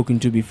never spoken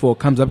to before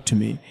comes up to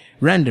me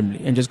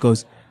randomly and just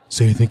goes,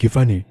 "So you think you're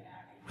funny?"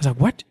 I was like,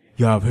 "What?"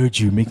 "Yeah, I've heard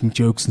you making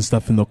jokes and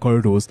stuff in the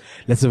corridors.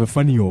 Let's have a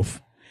funny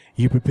off.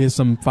 You prepare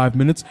some 5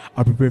 minutes,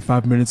 I'll prepare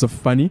 5 minutes of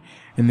funny,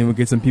 and then we'll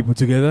get some people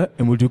together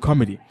and we'll do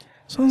comedy."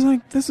 So I was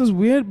like, this is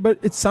weird, but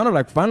it sounded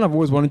like fun. I've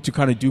always wanted to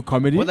kind of do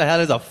comedy. What the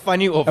hell is a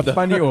funny off? A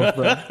funny off,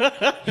 bro.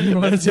 You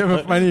wanted to have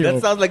a funny off.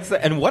 That sounds like,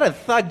 and what a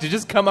thug to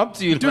just come up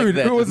to you, dude, like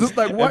that. It was just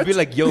like, what? And be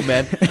like, "Yo,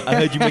 man, I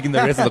heard you making the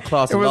rest of the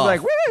class laugh." It was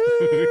like,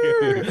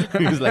 woo!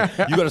 He was like,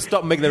 "You got to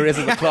stop making the rest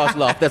of the class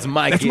laugh. That's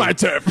my gig. That's my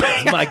turf.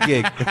 That's my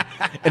gig."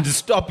 And to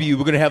stop you,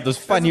 we're going to have this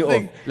funny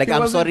off. Like,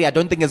 I'm sorry, I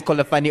don't think it's called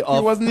a funny off.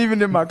 He wasn't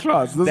even in my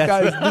class. This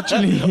guy is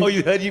literally... Oh,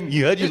 you heard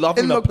you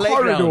laughing in the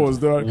playground. Corridors,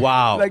 dog.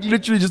 Wow. Like,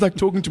 literally just like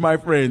talking to my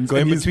friends.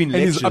 Going between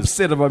lectures. He's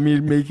upset about me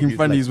making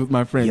funnies with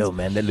my friends. Yo,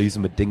 man, that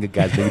Loyiso Madinga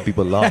guy's making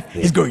people laugh.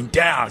 He's going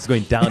down. It's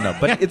going down now.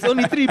 But it's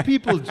only 3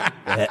 people.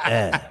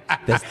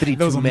 There's 3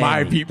 Those too are many.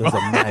 my people. Those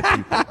are my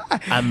people.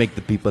 I make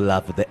the people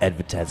laugh with the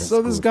advertising.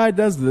 So this guy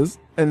does this,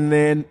 and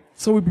then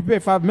so we prepare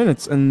 5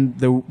 minutes, and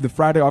the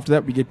Friday after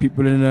that we get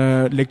people in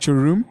a lecture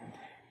room,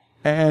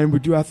 and we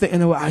do our thing.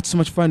 And I had so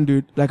much fun,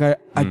 dude. Like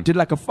I did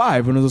like a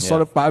 5, and it was a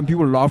solid 5. And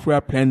people laughed where I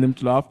planned them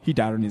to laugh. He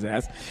died on his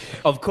ass.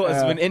 Of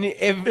course, when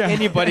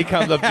anybody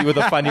comes up to you with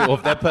a funny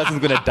off, that person's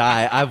gonna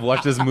die. I've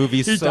watched this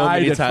movie so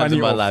many times in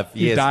my life.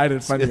 He died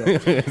at funny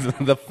off.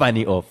 The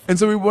funny off. And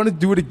so we wanted to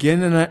do it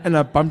again, and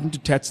I bumped into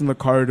Tats in the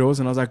corridors,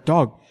 and I was like,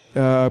 "Dog,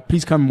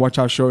 please come watch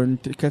our show."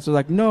 And Tats was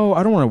like, "No,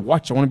 I don't want to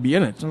watch. I want to be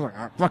in it." So I was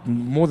like, "Fucking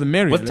more than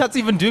merrier." Was Tats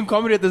even doing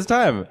comedy at this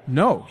time?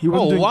 No, he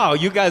wasn't. Oh wow,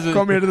 you guys were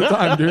comedy at the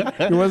time, dude.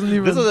 He wasn't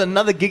even. This was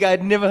another gig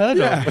I'd never heard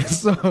of.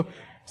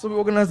 So we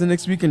organized the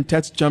next week, and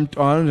Tats jumped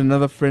on.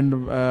 Another friend of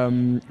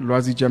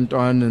Lwazi jumped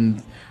on,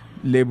 and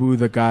Lebu,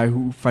 the guy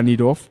who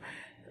funnied off.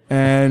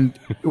 And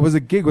it was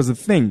a gig, was a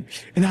thing.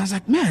 And I was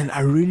like, man,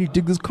 I really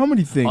dig this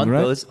comedy thing,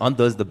 right? Aren't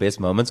those the best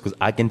moments? Because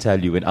I can tell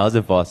you, when I was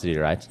at varsity,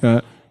 right,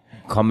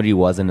 comedy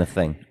wasn't a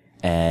thing.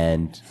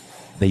 And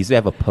they used to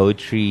have a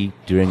poetry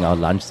during our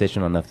lunch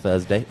session on a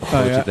Thursday, a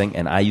poetry thing.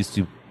 And I used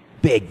to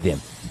beg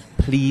them,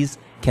 please,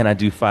 can I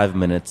do 5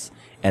 minutes?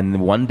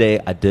 And one day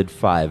I did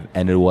 5,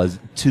 and it was,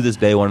 to this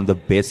day, one of the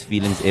best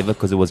feelings ever,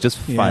 because it was just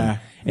fun. Yeah.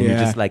 And you're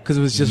just like, 'cause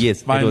it was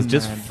just fun, it was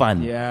just man.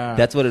 fun. Yeah.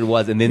 That's what it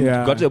was. And then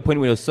Yeah. it got to a point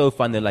where it was so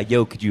fun. They're like,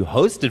 yo, could you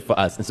host it for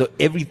us? And so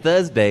every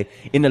Thursday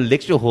in a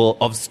lecture hall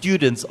of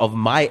students of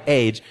my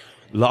age,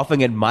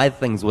 laughing at my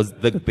things was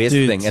the best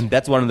Dude. thing. And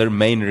that's one of the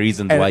main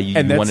reasons why you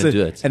want to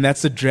do it. And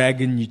that's the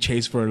dragon you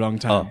chase for a long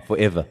time. Oh,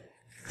 forever.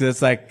 That's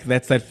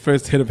that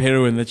first hit of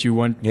heroin that you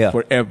want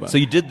forever. So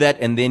you did that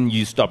and then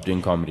you stopped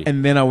doing comedy.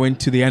 And then I went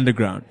to the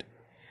underground.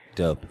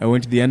 Dope. I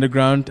went to the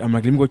underground. I'm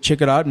like, let me go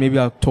check it out. Maybe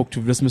I'll talk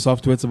to Rismus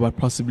afterwards about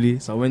possibly.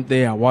 So I went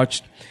there, I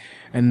watched.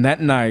 And that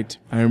night,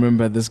 I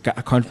remember this guy,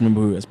 I can't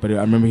remember who he was, but I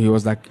remember he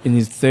was like in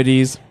his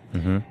 30s.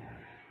 Mm-hmm.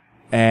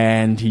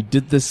 And he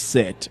did this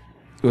set.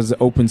 It was an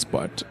open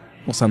spot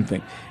or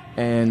something.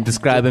 And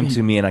describe him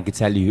to me and I could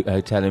tell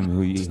him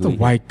who he is. Just a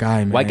white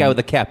guy, man. White guy with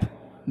a cap.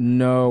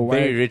 No,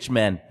 very rich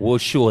man. Wore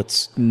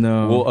shorts.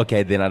 No.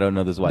 Okay, then I don't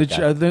know this white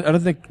guy. I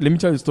don't think. Let me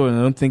tell you the story. And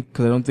I don't think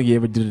he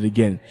ever did it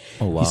again.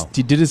 Oh wow.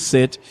 He did his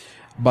set.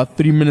 About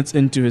 3 minutes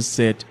into his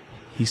set,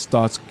 he's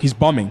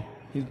bombing.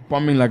 He's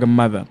bombing like a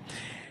mother.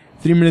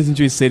 3 minutes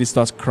into his set, he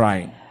starts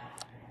crying,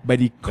 but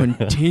he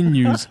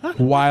continues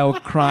while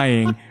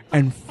crying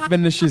and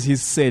finishes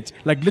his set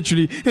like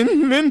literally.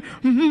 And then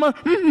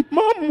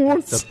mom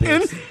wants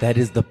in. That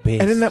is the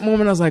best. And in that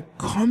moment, I was like,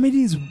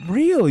 comedy is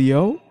real,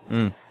 yo.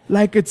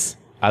 Like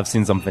I've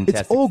seen some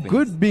fantastic it's all things.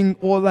 good being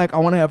all like, I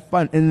want to have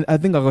fun. And I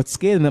think I got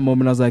scared in that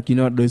moment. I was like, you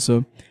know what,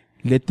 Loyiso?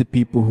 Let the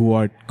people who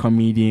are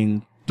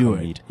comedian do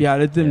it. Yeah,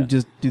 let them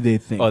just do their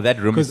thing. Oh, that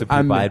room used to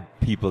provide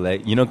people.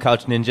 You know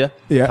Couch Ninja?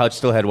 Yeah. Couch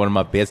still had one of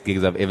my best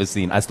gigs I've ever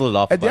seen. I still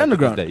laugh At the about it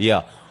underground? to this day.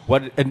 Yeah.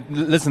 And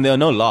listen, there are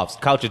no laughs.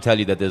 Couch will tell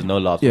you that there's no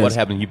laughs. Yes. What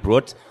happened?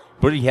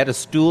 He had a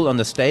stool on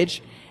the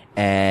stage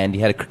and he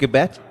had a cricket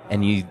bat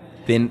and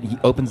then he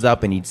opens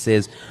up and he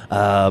says,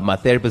 my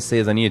therapist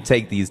says I need to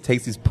take these,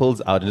 takes these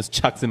pills out and just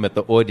chucks them at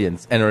the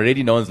audience. And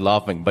already no one's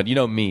laughing. But you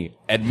know me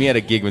at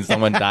a gig when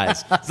someone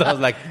dies. So I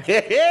was like,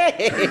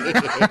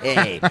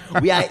 hey,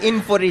 we are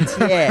in for it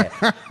here.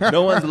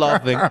 No one's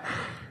laughing.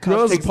 That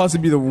was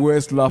possibly the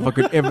worst laugh I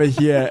could ever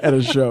hear at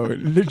a show.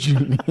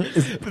 Literally.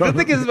 The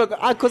thing is,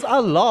 because I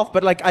laugh,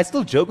 but like I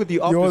still joke with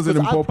you afterwards. Yours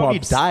and I'll probably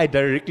pop-ups. die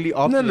directly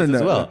afterwards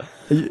as well.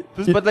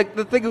 But like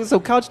the thing is, so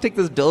Couch takes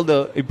this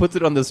dildo, he puts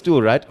it on the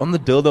stool, right? On the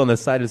dildo on the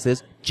side it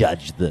says,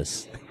 "Judge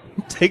this."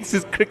 Takes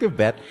his cricket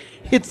bat,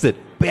 hits it,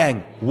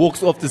 bang,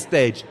 walks off the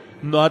stage.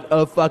 Not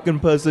a fucking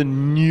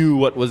person knew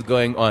what was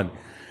going on.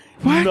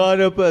 What? Not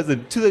a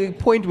person. To the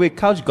point where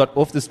Couch got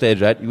off the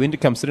stage, right? He went to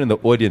come sit in the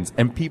audience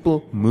and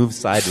people moved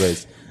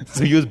sideways.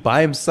 So he was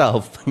by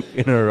himself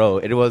in a row.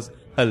 It was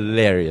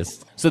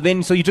hilarious. So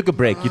you took a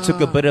break. You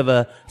took a bit of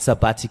a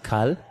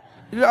sabbatical.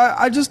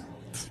 I just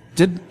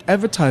did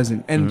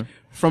advertising. And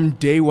from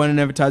day one in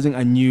advertising,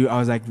 I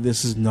was like,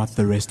 this is not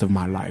the rest of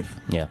my life.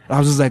 Yeah. I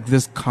was just like,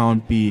 this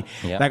can't be.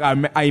 Yeah. Like,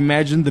 I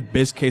imagined the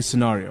best case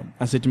scenario.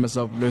 I said to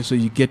myself, so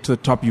you get to the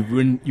top,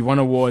 you won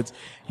awards,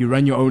 you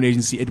run your own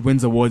agency, it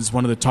wins awards, it's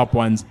one of the top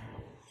ones.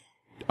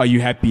 Are you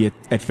happy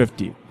at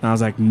 50? And I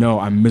was like, no,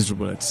 I'm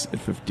miserable at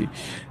 50.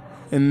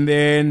 And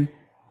then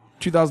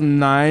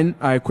 2009,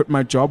 I quit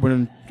my job,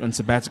 went on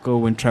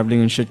sabbatical, went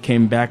traveling and shit,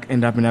 came back,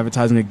 ended up in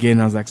advertising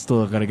again. I was like,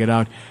 still, I gotta get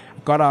out.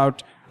 Got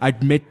out.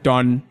 I'd met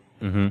Don.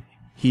 Mm-hmm.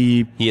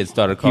 He had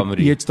started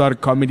comedy. He had started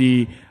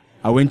comedy.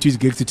 I went to his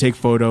gigs to take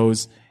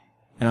photos,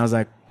 and I was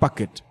like, "Fuck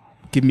it,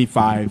 give me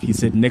 5." He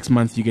said, "Next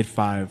month you get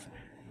 5."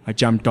 I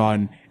jumped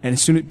on, and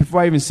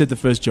before I even said the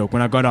first joke,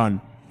 when I got on,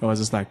 I was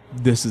just like,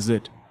 "This is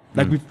it."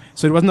 Like,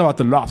 so it wasn't about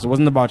the laughs. It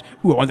wasn't about,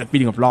 "Ooh, I want that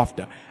feeling of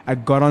laughter." I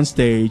got on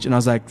stage, and I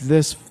was like,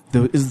 "This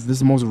is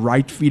the most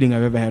right feeling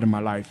I've ever had in my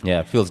life."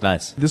 Yeah, it feels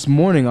nice. This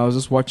morning, I was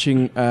just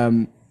watching.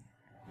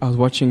 I was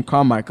watching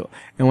Carmichael,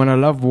 and what I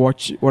love about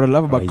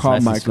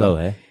Carmichael, nice and slow,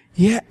 eh?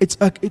 yeah, it's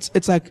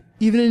like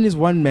even in his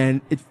one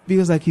man, it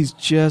feels like he's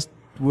just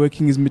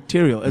working his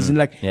material, as in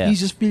like he's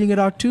just feeling it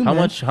out too. How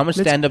much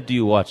stand up do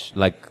you watch,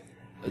 like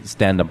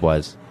stand up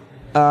wise?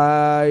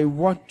 I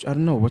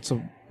don't know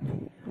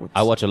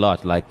I watch a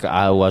lot. Like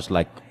I watch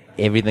like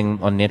everything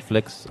on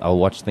Netflix. I'll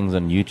watch things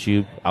on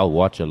YouTube. I'll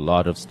watch a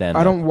lot of stand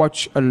up. I don't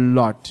watch a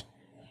lot.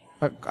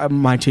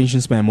 My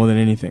attention span more than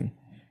anything.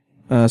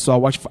 So I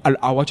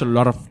watch a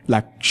lot of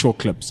like short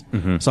clips.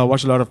 Mm-hmm. So I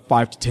watch a lot of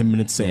 5 to 10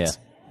 minute sets.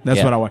 Yeah.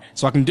 That's what I want.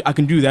 So I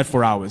can do that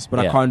for hours, but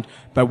I can't.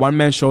 But one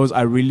man shows,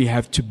 I really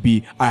have to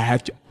be.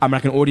 I'm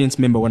like an audience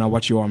member when I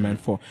watch your one man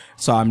for.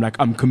 So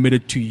I'm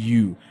committed to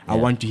you. I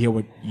want to hear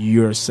what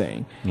you're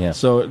saying. Yeah.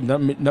 So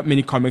not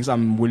many comics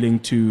I'm willing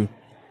to.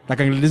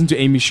 Like I can listen to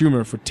Amy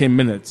Schumer for 10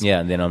 minutes.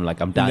 Yeah, and then I'm like,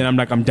 I'm done. And then I'm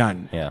like, I'm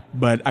done. Yeah.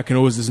 But I can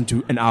always listen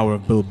to an hour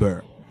of Bill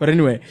Burr. But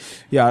anyway,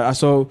 yeah.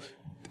 So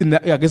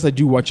I guess I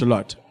do watch a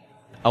lot.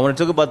 I want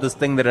to talk about this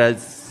thing that I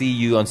see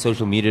you on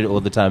social media all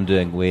the time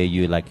doing, where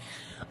you like,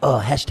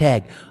 oh,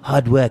 hashtag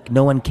hard work,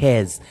 no one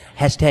cares.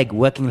 Hashtag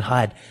working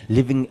hard,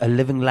 living a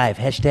living life.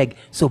 Hashtag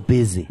so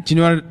busy. Do you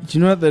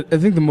know what? I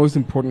think the most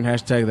important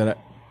hashtag that I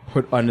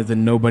put on is the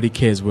nobody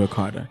cares work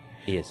harder.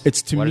 Yes.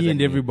 It's to What does me that and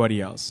mean? everybody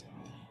else.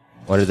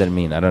 What does that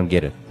mean? I don't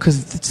get it.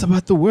 Because it's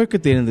about the work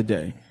at the end of the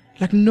day.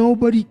 Like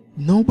nobody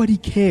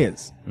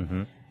cares.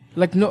 Mm-hmm.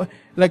 Like no,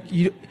 like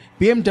you,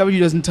 BMW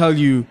doesn't tell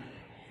you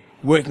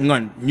working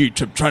on new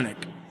Triptronic.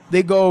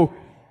 They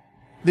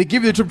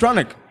give you the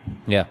Triptronic.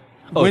 Yeah.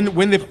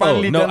 When they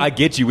finally I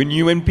get you.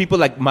 When people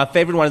like, my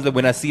favorite one is that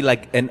when I see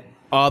like an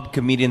odd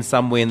comedian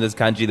somewhere in this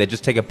country, they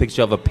just take a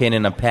picture of a pen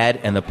and a pad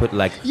and they put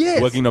like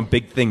working on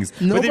big things.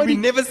 But then we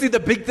never see the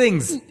big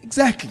things.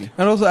 Exactly.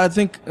 And also I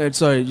think,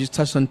 sorry, you just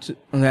touched on,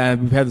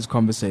 we've had this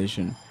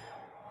conversation.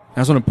 I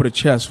just want to put a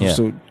chest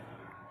so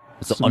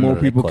more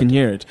people can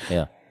hear it.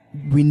 Yeah.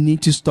 We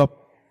need to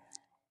stop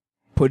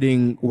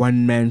putting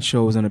one-man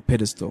shows on a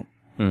pedestal.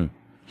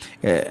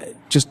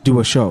 Just do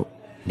a show.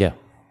 Yeah.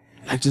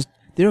 Like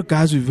there are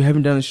guys who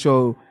haven't done a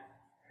show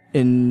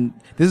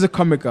there's a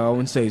comic, I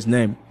won't say his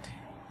name,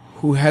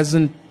 who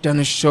hasn't done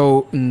a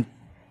show in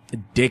a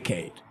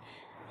decade.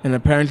 And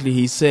apparently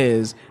he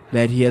says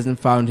that he hasn't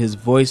found his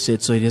voice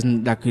yet, so he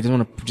doesn't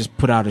want to just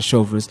put out a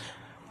show for us.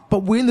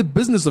 But we're in the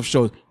business of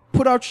shows.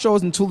 Put out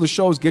shows until the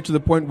shows get to the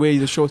point where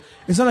it's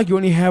not like you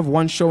only have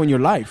one show in your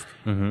life.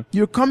 Mm-hmm.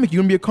 You're a comic.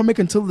 You're going to be a comic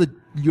until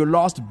your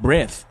last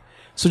breath.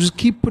 So just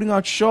keep putting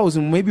out shows,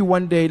 and maybe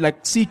one day,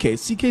 like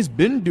CK's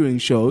been doing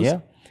shows.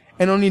 Yeah.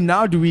 And only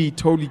now do we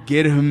totally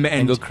get him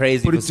and go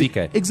crazy for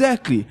CK.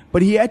 Exactly.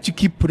 But he had to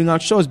keep putting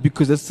out shows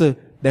because that's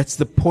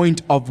the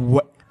point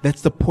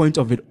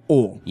of it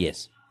all.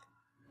 Yes.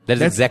 That's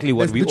exactly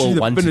what we all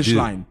want to do. Finish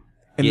line.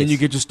 And then you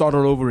get to start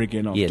all over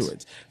again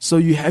afterwards. Yes. So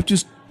you have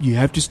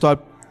to start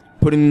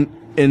putting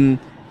in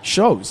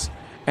shows.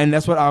 And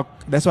that's what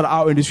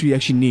our industry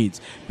actually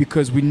needs,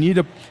 because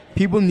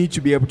people need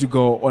to be able to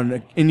go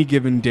on any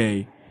given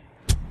day.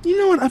 You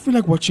know what? I feel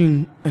like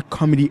watching a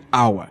comedy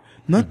hour.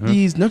 Not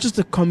just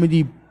a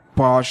comedy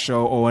bar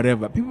show or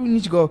whatever. People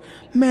need to go,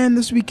 man,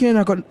 this weekend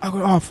I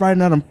got Friday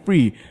night I'm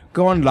free.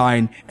 Go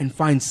online and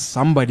find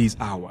somebody's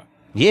hour.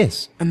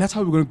 Yes. And that's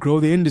how we're going to grow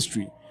the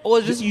industry.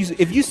 Or just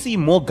if you see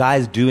more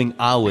guys doing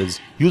hours,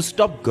 you'll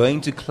stop going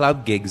to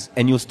club gigs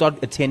and you'll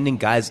start attending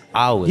guys'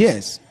 hours.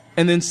 Yes.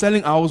 And then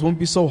selling hours won't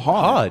be so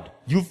hard.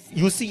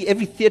 You'll see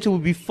every theater will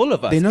be full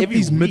of us. They're not every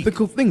these week.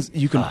 mythical things.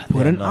 You can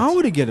put an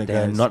hour together, guys.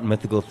 They're not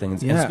mythical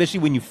things. Yeah. And especially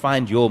when you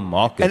find your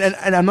market.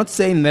 And I'm not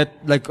saying that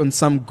like on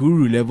some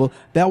guru level.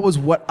 That was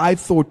what I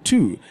thought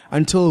too.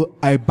 Until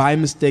I by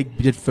mistake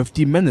did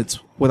 50 minutes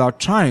without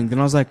trying. Then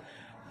I was like,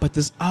 but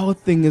this hour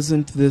thing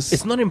isn't this.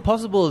 It's not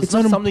impossible. It's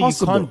not something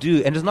impossible. You can't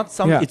do. And it's not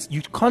something,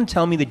 you can't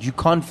tell me that you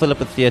can't fill up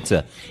a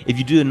theater. If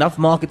you do enough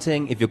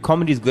marketing, if your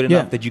comedy is good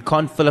enough that you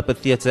can't fill up a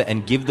theater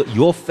and give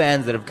your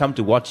fans that have come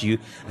to watch you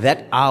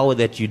that hour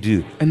that you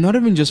do. And not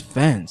even just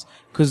fans.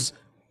 Because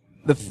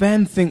the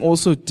fan thing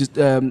also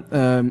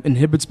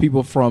inhibits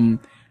people from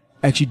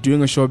actually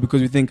doing a show, because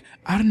we think,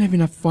 I don't have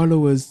enough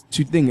followers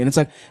to think. And it's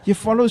like, your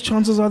followers,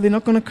 chances are they're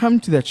not going to come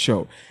to that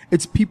show.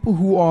 It's people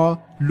who are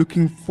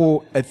looking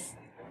for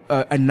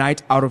a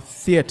night out of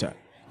theater,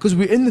 because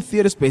we're in the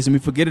theater space and we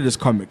forget it as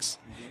comics.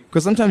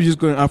 Because sometimes you just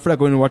go, I feel like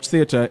going to watch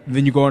theater,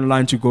 then you go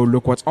online to go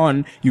look what's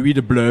on, you read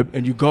a blurb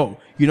and you go.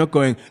 You're not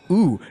going,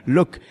 ooh,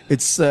 look,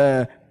 it's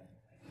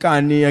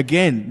Kani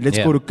again. Let's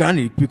go to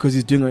Kani because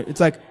he's doing it. It's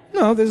like,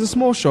 no, there's a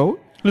small show.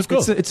 Let's go.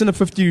 It's in a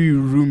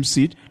 50-room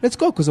seat. Let's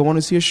go because I want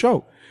to see a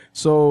show.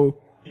 So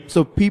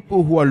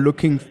people who are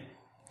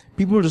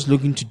just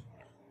looking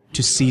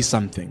to see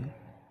something.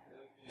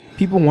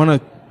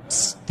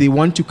 They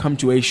want to come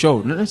to a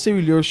show, not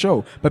necessarily your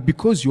show, but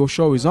because your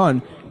show is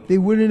on, they're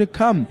willing to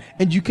come,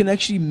 and you can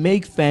actually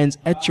make fans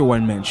at your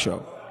one-man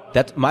show.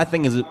 My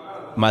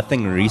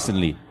thing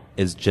recently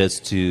is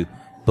just to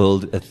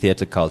build a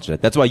theater culture.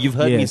 That's why you've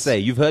heard me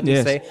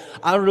say,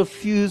 I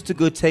refuse to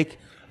go take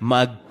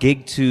my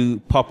gig to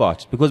pop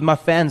art because my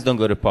fans don't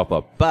go to pop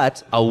art,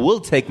 but I will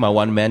take my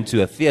one man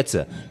to a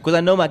theater because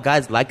I know my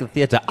guys like a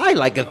theater. I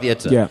like a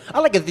theater. Yeah.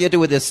 I like a theater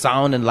with there's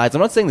sound and lights.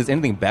 I'm not saying there's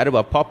anything bad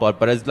about pop art,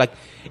 but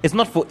it's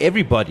not for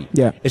everybody.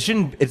 Yeah.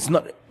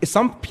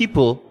 Some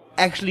people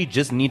actually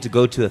just need to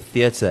go to a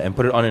theater and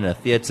put it on in a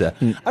theater.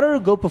 I don't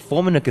want to go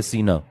perform in a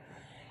casino.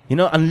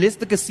 Unless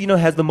the casino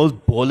has the most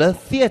baller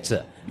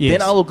theater. Yes.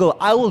 Then I will go.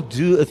 I will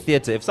do a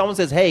theater. If someone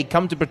says, hey,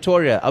 come to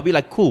Pretoria, I'll be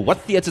like, cool.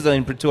 What theaters are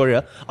in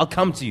Pretoria? I'll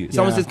come to you. If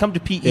someone says, come to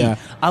PE,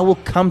 I will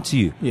come to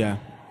you. Yeah.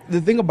 The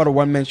thing about a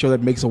one-man show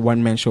that makes a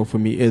one-man show for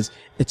me is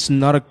it's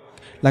not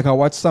like I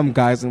watch some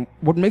guys, and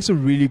what makes a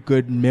really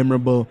good,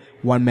 memorable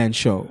one-man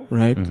show,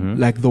 right? Mm-hmm.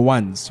 Like the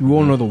ones. We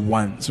all know the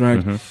ones, right?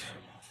 Mm-hmm.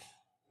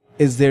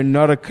 Is there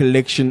not a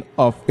collection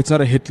of, it's not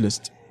a hit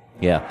list.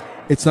 Yeah.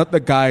 It's not the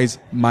guy's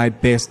my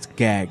best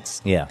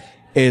gags. Yeah.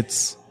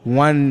 It's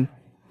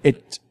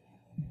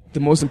the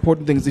most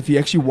important thing is if you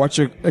actually watch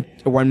a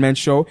one-man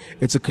show,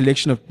 it's a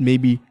collection of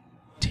maybe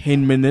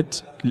 10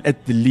 minutes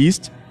at the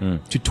least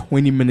to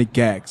 20-minute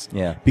gags.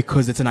 Yeah.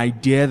 Because it's an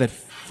idea that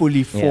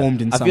fully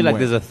formed in some way. I feel like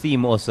there's a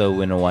theme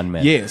also in a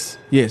one-man. Yes,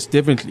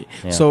 definitely.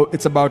 Yeah. So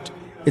it's about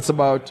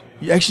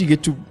you actually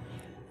get to,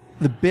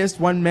 the best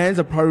one-mans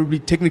are probably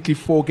technically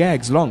 4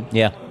 gags long.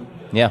 Yeah.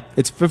 Yeah.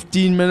 It's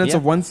 15 minutes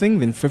of one thing,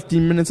 then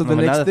 15 minutes of the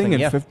next thing,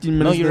 and 15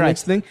 minutes of the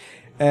next thing.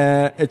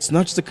 It's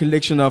not just a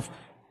collection of,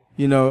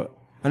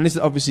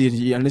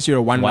 Unless you're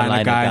a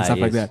one-liner guy and stuff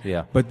like that.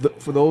 Yeah.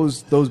 But for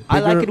those bigger, I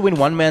like it when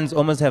one-mans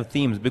almost have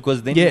themes,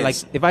 because then like,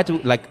 if I do,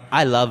 like,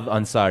 I love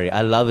Ansari,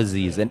 I love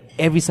Aziz, and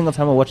every single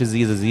time I watch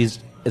Aziz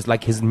is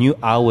like his new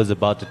hour is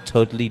about a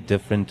totally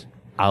different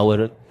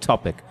hour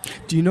topic.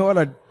 Do you know what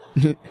I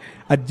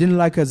didn't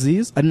like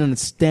Aziz? I didn't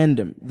understand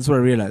him. That's what I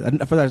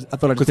realized. I thought I just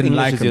Because didn't English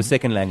like is him. your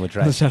second language,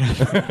 right? Shut up.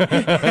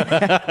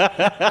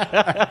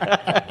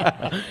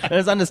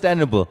 It's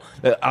understandable.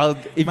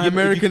 My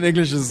American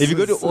English is. If you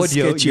go to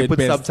audio, sketchy you at put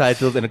best.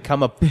 subtitles and it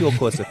come up pure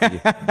Corsa for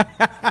you.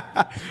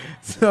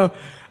 So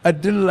I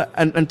didn't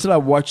until I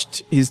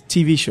watched his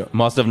TV show.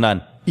 Master of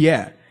None.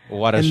 Yeah.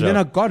 What a and show. then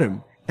I got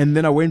him. And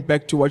then I went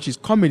back to watch his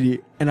comedy,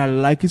 and I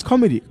like his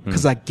comedy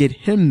because I get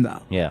him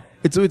now. Yeah.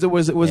 It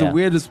was Yeah. a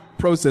weirdest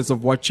process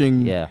of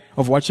watching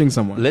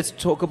someone. Let's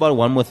talk about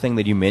one more thing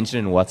that you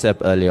mentioned in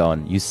WhatsApp earlier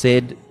on. You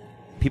said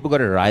people got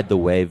to ride the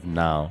wave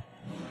now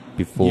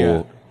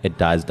before it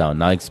dies down.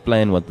 Now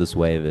explain what this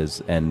wave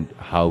is and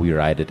how we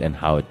ride it and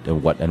how it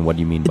and what do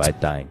you mean by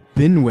it dying?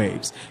 Bin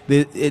waves.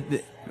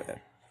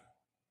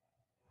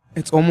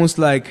 It's almost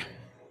like.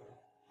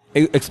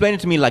 Explain it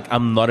to me like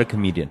I'm not a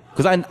comedian,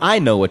 because I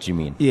know what you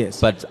mean.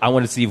 Yes. But I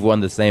want to see if we're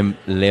on the same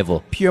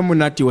level. Pure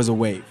Munati was a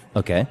wave.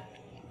 Okay.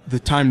 The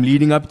time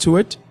leading up to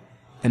it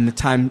and the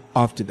time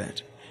after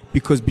that.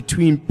 Because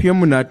between Pure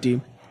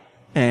Munati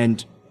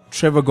and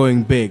Trevor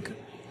going big,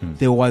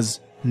 there was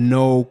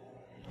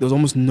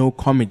almost no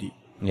comedy.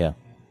 Yeah.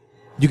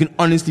 You can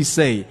honestly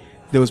say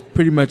there was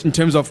pretty much, in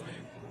terms of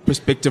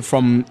perspective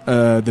from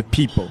the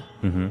people.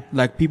 Mm-hmm.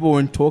 Like, people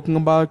weren't talking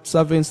about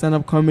South African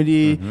stand-up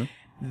comedy. Mm-hmm.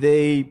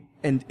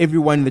 And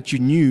everyone that you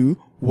knew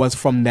was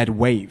from that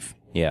wave.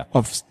 Yeah.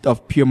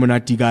 Of Pure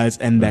Monati guys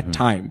and that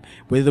time.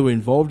 Whether they were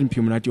involved in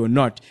Pure Monati or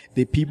not,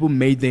 the people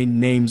made their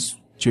names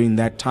during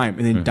that time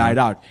and then died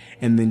out.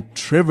 And then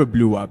Trevor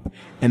blew up.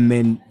 And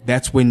then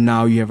that's when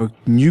now you have a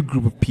new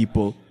group of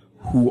people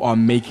who are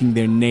making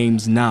their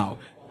names now.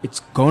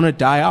 It's gonna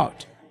die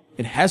out.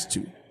 It has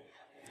to.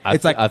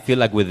 I feel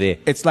like we're there.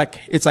 It's like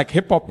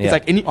hip hop. Yeah. It's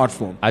like any art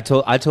form. I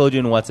told you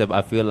in WhatsApp,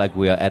 I feel like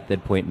we are at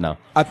that point now.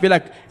 I feel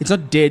like it's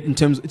not dead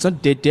it's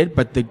not dead,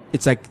 but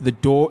it's like the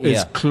door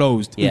is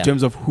closed in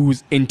terms of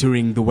who's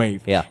entering the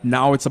wave. Yeah.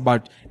 Now it's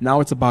about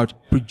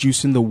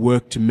producing the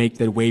work to make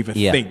that wave a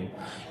thing.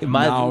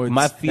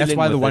 My feeling that's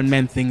why the with one it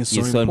man thing is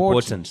so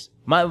important.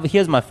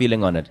 Here's my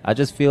feeling on it. I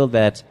just feel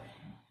that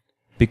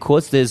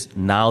because there's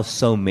now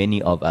so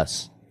many of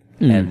us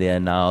and there are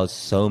now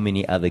so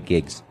many other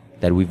gigs,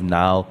 that we've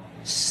now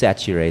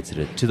saturated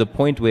it to the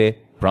point where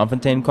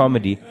Braamfontein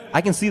comedy, I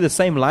can see the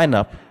same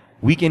lineup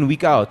week in,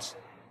 week out.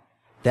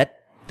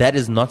 That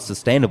is not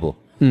sustainable.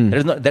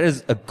 That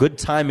is a good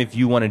time if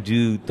you want to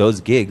do those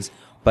gigs,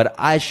 but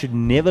I should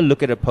never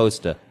look at a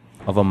poster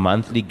of a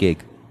monthly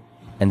gig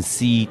and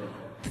see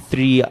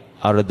 3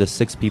 out of the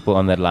 6 people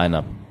on that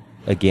lineup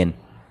again.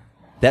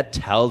 That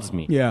tells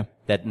me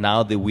that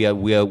now that we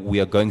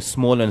are going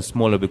smaller and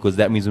smaller, because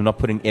that means we're not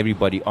putting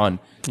everybody on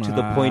to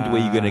the point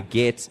where you're gonna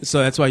get.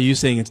 So that's why you're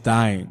saying it's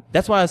dying.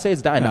 That's why I say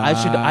it's dying. I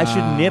should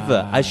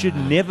never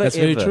That's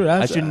ever. very true.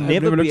 I should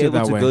never be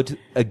able to go to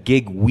a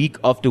gig week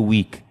after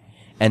week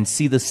and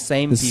see the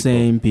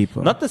same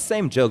people. Not the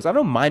same jokes. I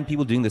don't mind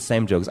people doing the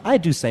same jokes. I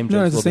do same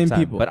jokes all the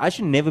time. But I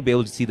should never be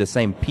able to see the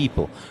same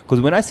people,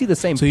 because when I see the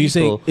same people. So you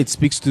say it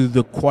speaks to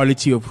the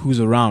quality of who's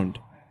around.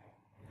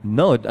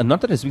 No,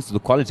 not that it speaks to the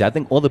quality. I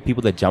think all the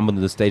people that jump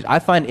onto the stage, I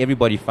find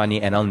everybody funny,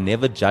 and I'll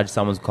never judge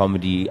someone's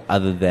comedy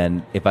other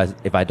than if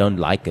I don't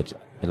like it.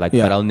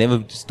 But I'll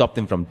never stop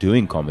them from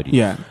doing comedy.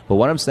 Yeah. But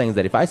what I'm saying is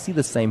that if I see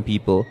the same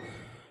people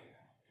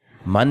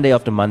Monday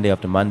after Monday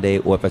after Monday,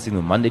 or if I see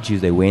them Monday,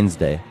 Tuesday,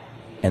 Wednesday,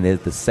 and they're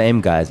the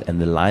same guys,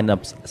 and the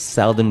lineups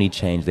seldomly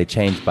change, they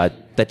change by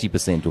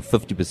 30% or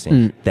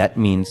 50%, that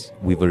means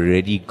we've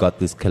already got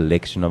this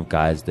collection of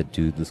guys that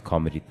do this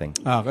comedy thing.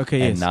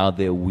 Okay, and now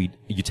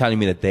you're telling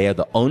me that they are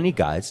the only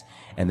guys,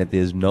 and that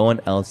there's no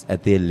one else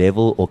at their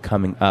level or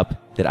coming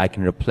up that I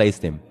can replace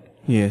them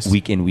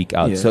week in, week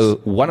out. Yes. So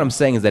what I'm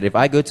saying is that if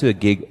I go to a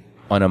gig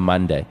on a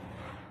Monday,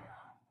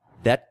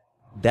 that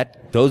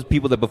those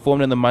people that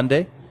performed on the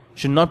Monday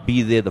should not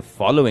be there the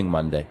following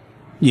Monday.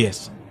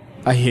 Yes,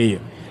 I hear you.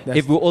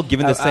 If we're all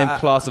given the same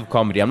class of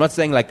comedy, I'm not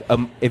saying like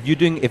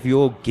if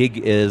your gig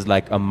is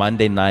like a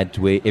Monday night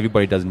where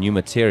everybody does new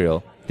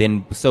material,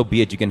 then so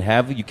be it. You can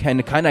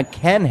kind of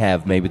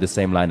have maybe the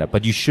same lineup,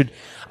 but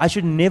I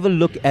should never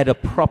look at a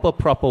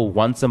proper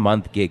once a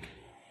month gig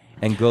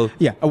and go,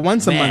 a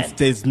once a month.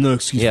 There's no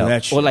excuse for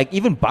that shit. Or like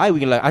even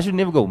bi-week, like I should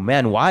never go,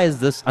 man, why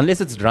is this,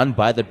 unless it's run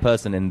by that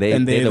person and they're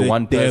the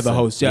one person. They're the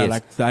host,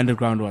 like the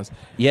underground was.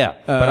 Yeah,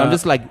 but I'm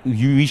just like,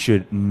 we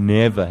should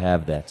never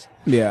have that.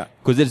 Yeah,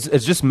 because it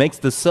just makes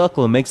the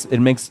circle. You're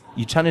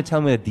trying to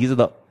tell me that these are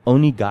the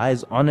only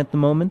guys on at the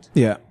moment.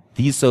 Yeah,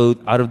 so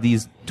out of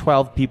these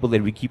 12 people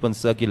that we keep on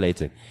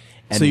circulating,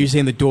 and so you're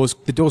saying the door's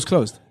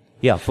closed?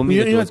 Yeah, for me,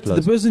 the door's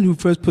closed. The person who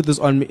first put this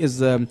on me is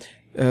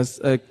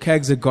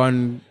Kags had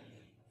gone.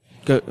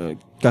 Had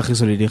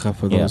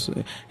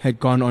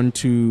gone on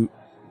to,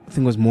 I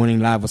think it was Morning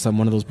Live or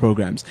one of those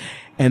programs,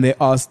 and they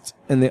asked,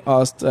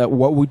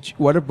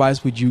 what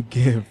advice would you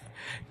give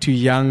to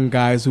young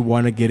guys who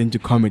want to get into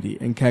comedy?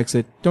 And Kak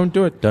said, don't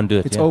do it. Don't do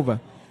it. It's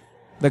over.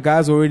 The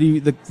guys already,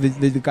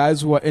 the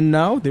guys who are in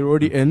now, they're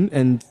already in,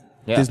 and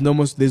there's no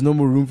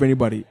more room for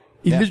anybody.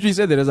 He literally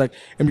said that. It's like,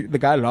 and the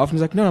guy laughed and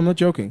he's like, no, I'm not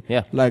joking.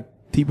 Yeah. Like,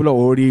 people are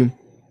already,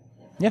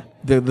 yeah.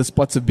 The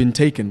spots have been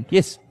taken.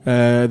 Yes.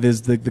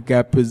 There's the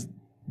gap is,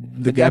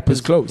 the gap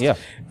is closed. Yeah.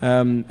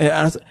 And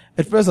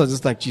at first I was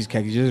just like, geez,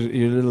 Kak, you're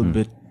a little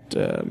bit,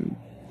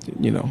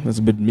 that's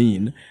a bit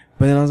mean.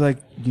 But then I was like,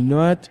 you know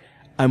what?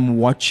 I'm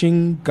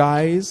watching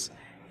guys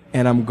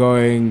and I'm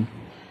going,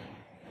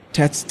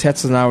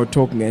 Tats and I were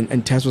talking,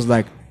 and Tats was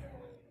like,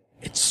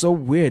 it's so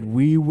weird.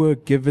 We were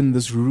given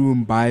this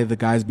room by the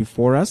guys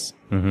before us.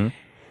 Mm-hmm.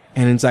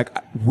 And it's like,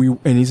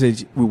 and he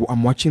said,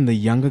 I'm watching the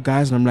younger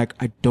guys and I'm like,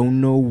 I don't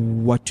know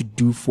what to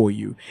do for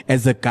you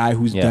as a guy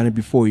who's done it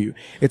before you.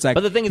 It's like,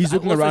 but the thing he's is,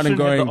 looking I also around and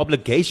going, have the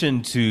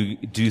obligation to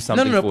do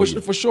something no, for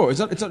you. for sure. It's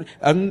not,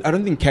 I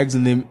don't think Kags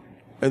and them,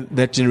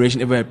 that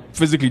generation ever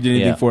physically did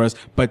anything for us,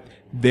 but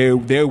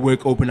their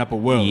work opened up a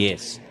world.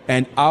 Yes.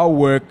 And our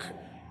work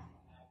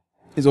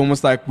is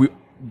almost like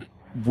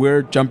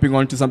we're jumping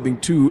onto something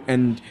too,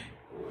 and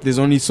there's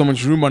only so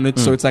much room on it.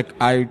 So it's like,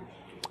 I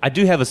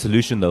do have a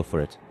solution though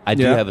for it.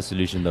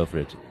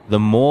 The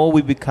more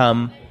we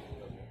become,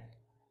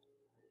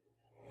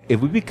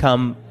 if we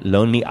become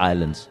lonely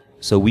islands,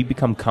 so we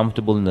become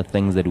comfortable in the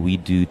things that we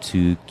do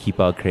to keep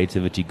our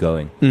creativity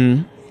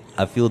going.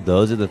 I feel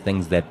those are the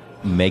things that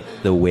make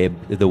the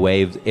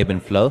waves ebb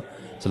and flow.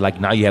 So like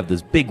now you have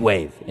this big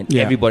wave and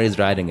everybody's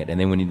riding it. And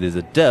then when there's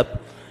a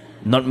dip,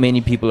 not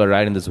many people are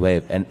riding this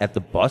wave. And at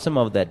the bottom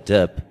of that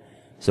dip,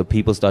 so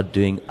people start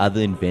doing other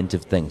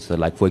inventive things. So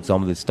like, for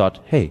example, they start,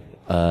 hey,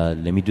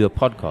 let me do a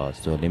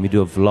podcast, or let me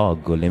do a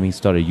vlog, or let me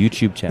start a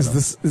YouTube channel.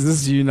 Is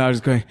this you now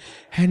just going,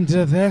 and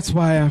that's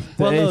why I'm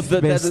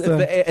this is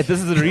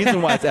the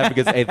reason why it's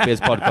Africa's 8th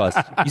best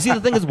podcast. You see, the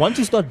thing is, once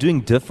you start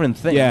doing different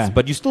things,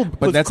 but you still,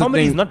 because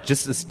comedy is not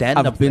just a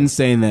stand-up I've been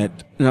saying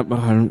that. No,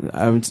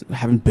 I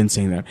haven't been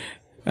saying that.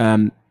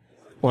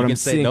 What I'm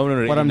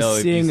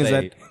saying is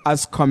that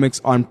us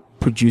comics aren't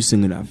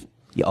producing enough.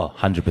 Yeah,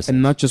 100%.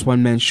 And not just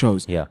one-man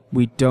shows. Yeah.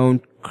 We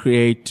don't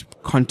create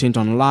content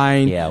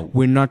online. Yeah.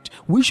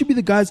 We should be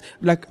the guys,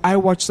 like I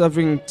watch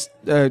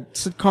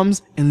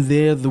sitcoms and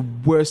they're the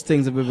worst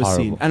things I've ever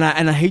seen. And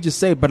I hate to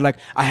say it, but like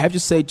I have to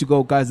say it to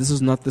go, guys, this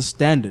is not the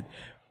standard.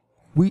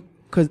 And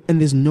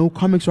there's no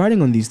comics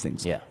writing on these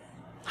things. Yeah.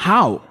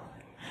 How?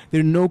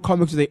 There are no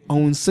comics with their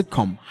own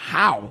sitcom.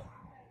 How?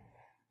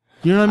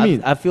 You know what I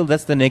mean? I feel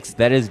that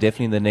is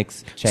definitely the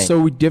next change. So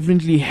we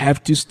definitely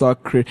have to start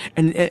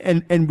and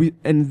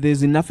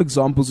there's enough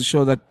examples to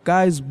show that,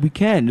 guys, we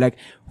can. Like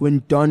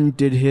when Don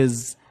did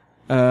his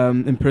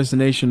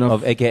impersonation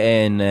of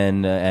AKA and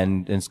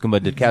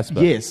Skumba did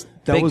Casper. Yes,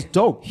 that was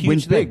dope.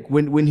 Huge big.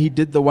 When he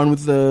did the one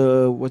with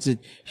the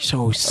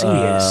so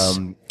serious.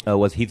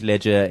 Was Heath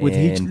Ledger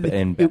in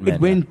Batman. It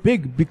went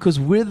big because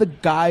we're the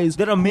guys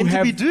that are meant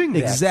to be doing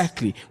that.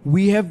 Exactly.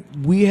 We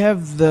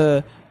have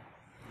the.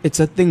 It's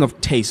a thing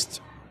of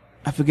taste.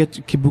 I forget,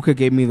 Kibuka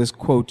gave me this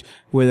quote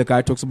where the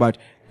guy talks about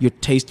your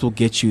taste will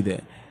get you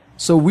there.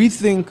 So we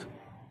think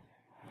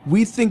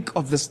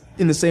of this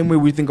in the same way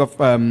we think of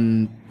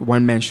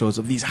one-man shows,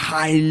 of these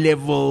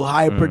high-level,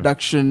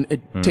 high-production.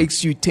 It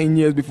takes you 10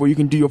 years before you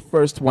can do your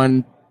first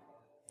one.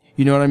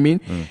 You know what I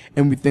mean?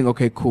 And we think,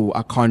 okay, cool,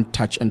 I can't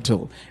touch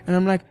until. And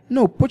I'm like,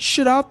 no, put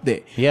shit out there.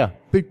 Yeah.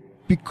 But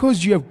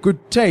because you have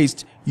good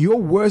taste, your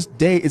worst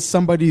day is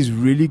somebody's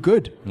really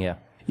good. Yeah.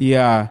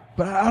 Yeah,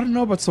 but I don't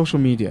know about social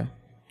media.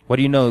 What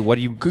do you know?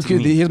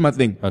 Here's my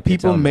thing. Okay,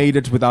 people made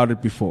it without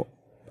it before.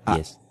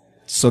 Yes.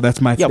 So that's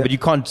my thing. Yeah, but you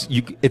can't.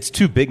 It's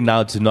too big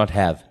now to not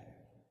have.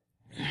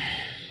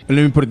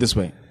 Let me put it this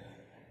way.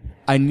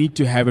 I need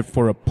to have it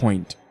for a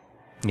point.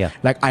 Yeah.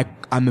 Like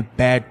I'm a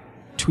bad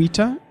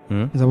tweeter.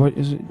 Is that what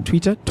is it?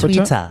 Twitter?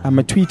 I'm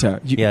a tweeter.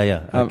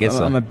 I guess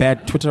so. I'm a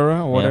bad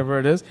twitterer or whatever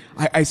it is.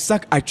 I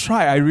suck.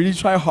 I really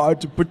try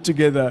hard to put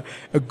together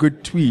a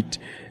good tweet.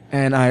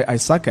 And I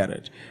suck at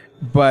it.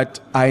 But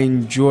I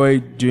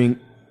enjoy doing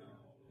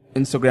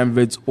Instagram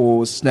vids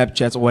or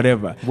Snapchats or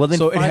whatever. Well, then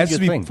so it has to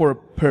be for a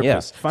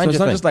purpose. Yeah, so it's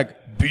not just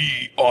like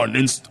be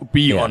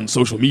on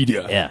social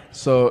media. Yeah.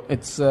 So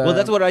it's well,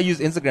 that's what I use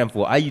Instagram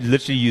for. I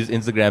literally use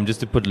Instagram just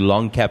to put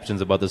long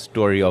captions about the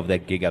story of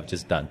that gig I've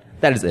just done.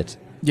 That is it.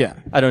 Yeah.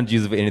 I don't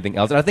use it for anything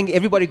else. And I think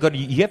everybody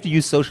you have to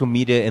use social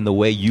media in the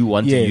way you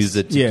want to use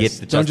it to get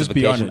the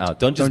justification out.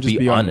 Don't just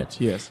be on it.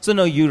 Yes. So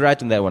no, you're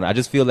right in that one. I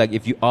just feel like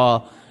if you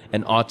are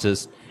an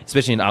artist,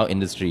 especially in our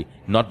industry,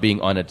 not being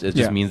on it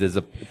just means there's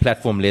a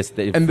platform less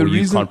that you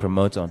can't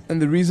promote on.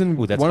 And the reason...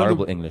 Ooh, that's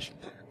horrible English.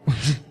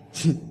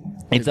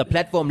 It's a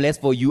platform less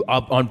for you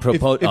on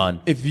promote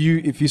on. If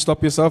you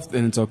stop yourself,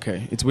 then it's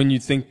okay. It's when you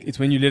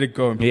let it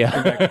go. And yeah.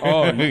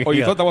 Like,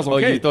 you thought that was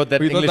okay. You thought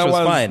that English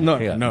was fine. No.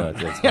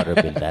 It's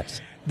horrible. That's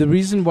the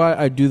reason why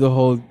I do the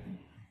whole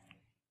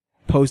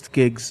post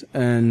gigs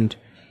and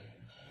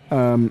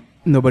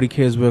nobody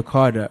cares work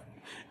harder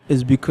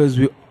is because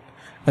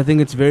I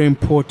think it's very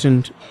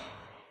important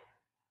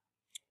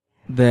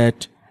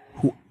that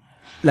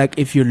like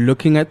if you're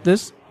looking at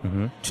this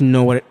to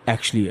know what it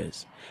actually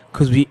is.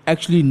 Because we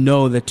actually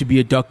know that to be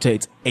a doctor,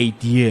 it's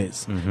 8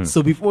 years.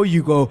 So before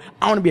you go,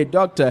 I want to be a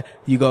doctor,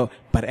 you go,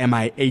 but am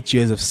I 8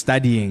 years of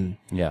studying?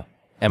 Yeah.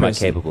 Am I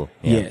capable?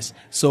 Yeah. Yes.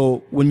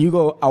 So when you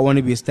go, I want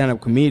to be a stand-up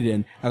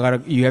comedian,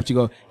 you have to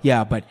go,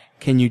 yeah, but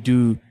can you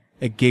do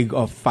a gig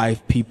of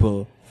 5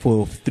 people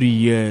for 3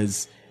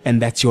 years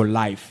and that's your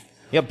life?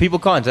 Yeah, people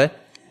can't, eh?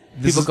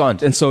 People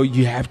can't. And so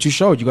you have to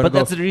show it. You gotta but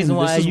that's the reason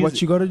why this is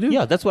what you gotta do.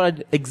 Yeah, that's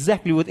what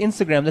exactly with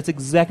Instagram, that's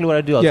exactly what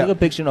I do. I'll take a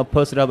picture and I'll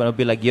post it up and I'll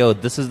be like, yo,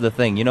 this is the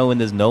thing. You know, when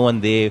there's no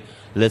one there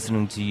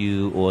listening to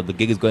you or the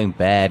gig is going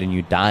bad and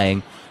you're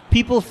dying,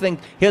 people think,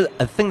 here's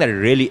a thing that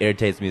really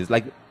irritates me. It's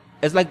like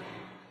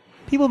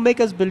people make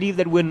us believe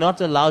that we're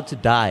not allowed to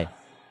die.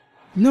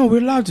 No,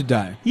 we're allowed to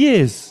die.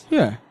 Yes.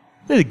 Yeah.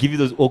 They give you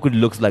those awkward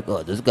looks like,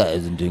 oh, this guy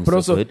isn't doing so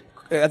good.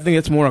 But also, I think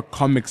it's more a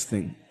comics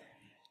thing.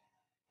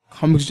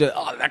 Comics just,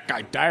 oh, that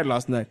guy died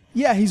last night.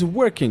 Yeah, he's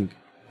working.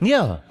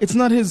 Yeah. It's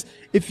not his,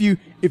 if you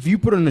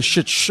put on a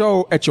shit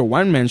show at your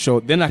one-man show,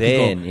 then I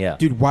can go,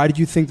 dude, why did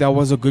you think that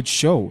was a good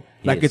show?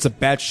 Like, it's a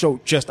bad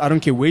show. Just, I don't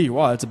care where you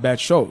are, it's a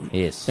bad show.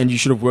 Yes. And you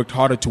should have worked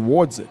harder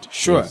towards it.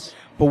 Sure. Yes.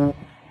 But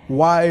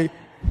why,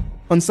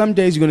 on some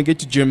days you're going to get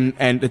to gym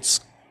and it's,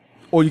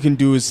 all you can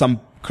do is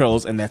some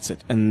curls and that's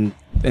it. And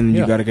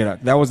you got to get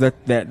out. That was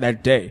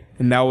that day.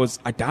 And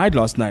I died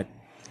last night.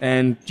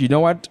 And you know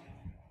what?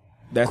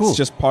 That's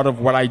just part of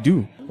what I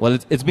do. Well,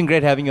 it's been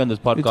great having you on this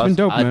podcast. It's been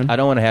dope, man. I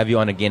don't want to have you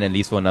on again at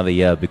least for another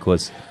year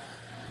because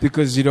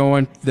you don't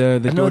want the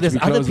door to be there's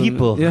other closed.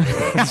 people.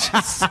 There's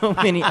just so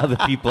many other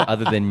people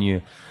other than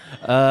you.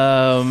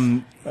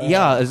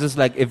 It's just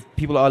like if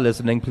people are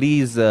listening,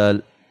 please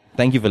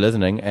thank you for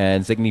listening,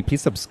 and secondly,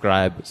 please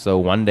subscribe so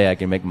one day I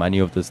can make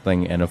money off this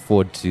thing and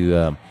afford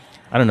to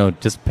I don't know,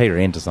 just pay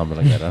rent or something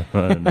like that.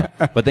 I don't know.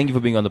 But thank you for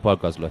being on the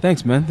podcast, Lo.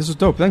 Thanks, man. This was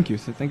dope. Thank you.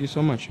 Thank you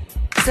so much.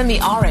 Simmi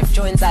Areff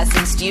joins us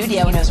in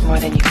studio. He knows more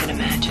than you can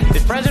imagine.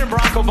 Is President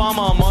Barack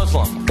Obama a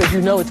Muslim? Because you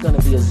know it's going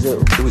to be a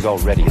zoo. It was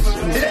already a zoo.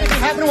 Did anything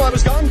happen while I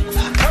was gone?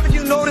 Haven't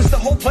you noticed the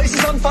whole place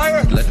is on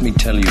fire? Let me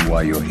tell you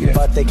why you're here.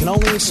 But they can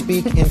only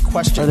speak in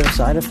question. Are there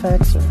side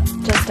effects? Or?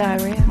 Just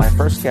diarrhea. My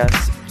first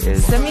guess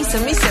is...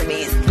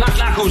 Simmi.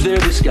 Like who's there,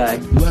 this guy?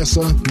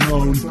 Lesser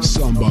known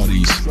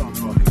somebodies.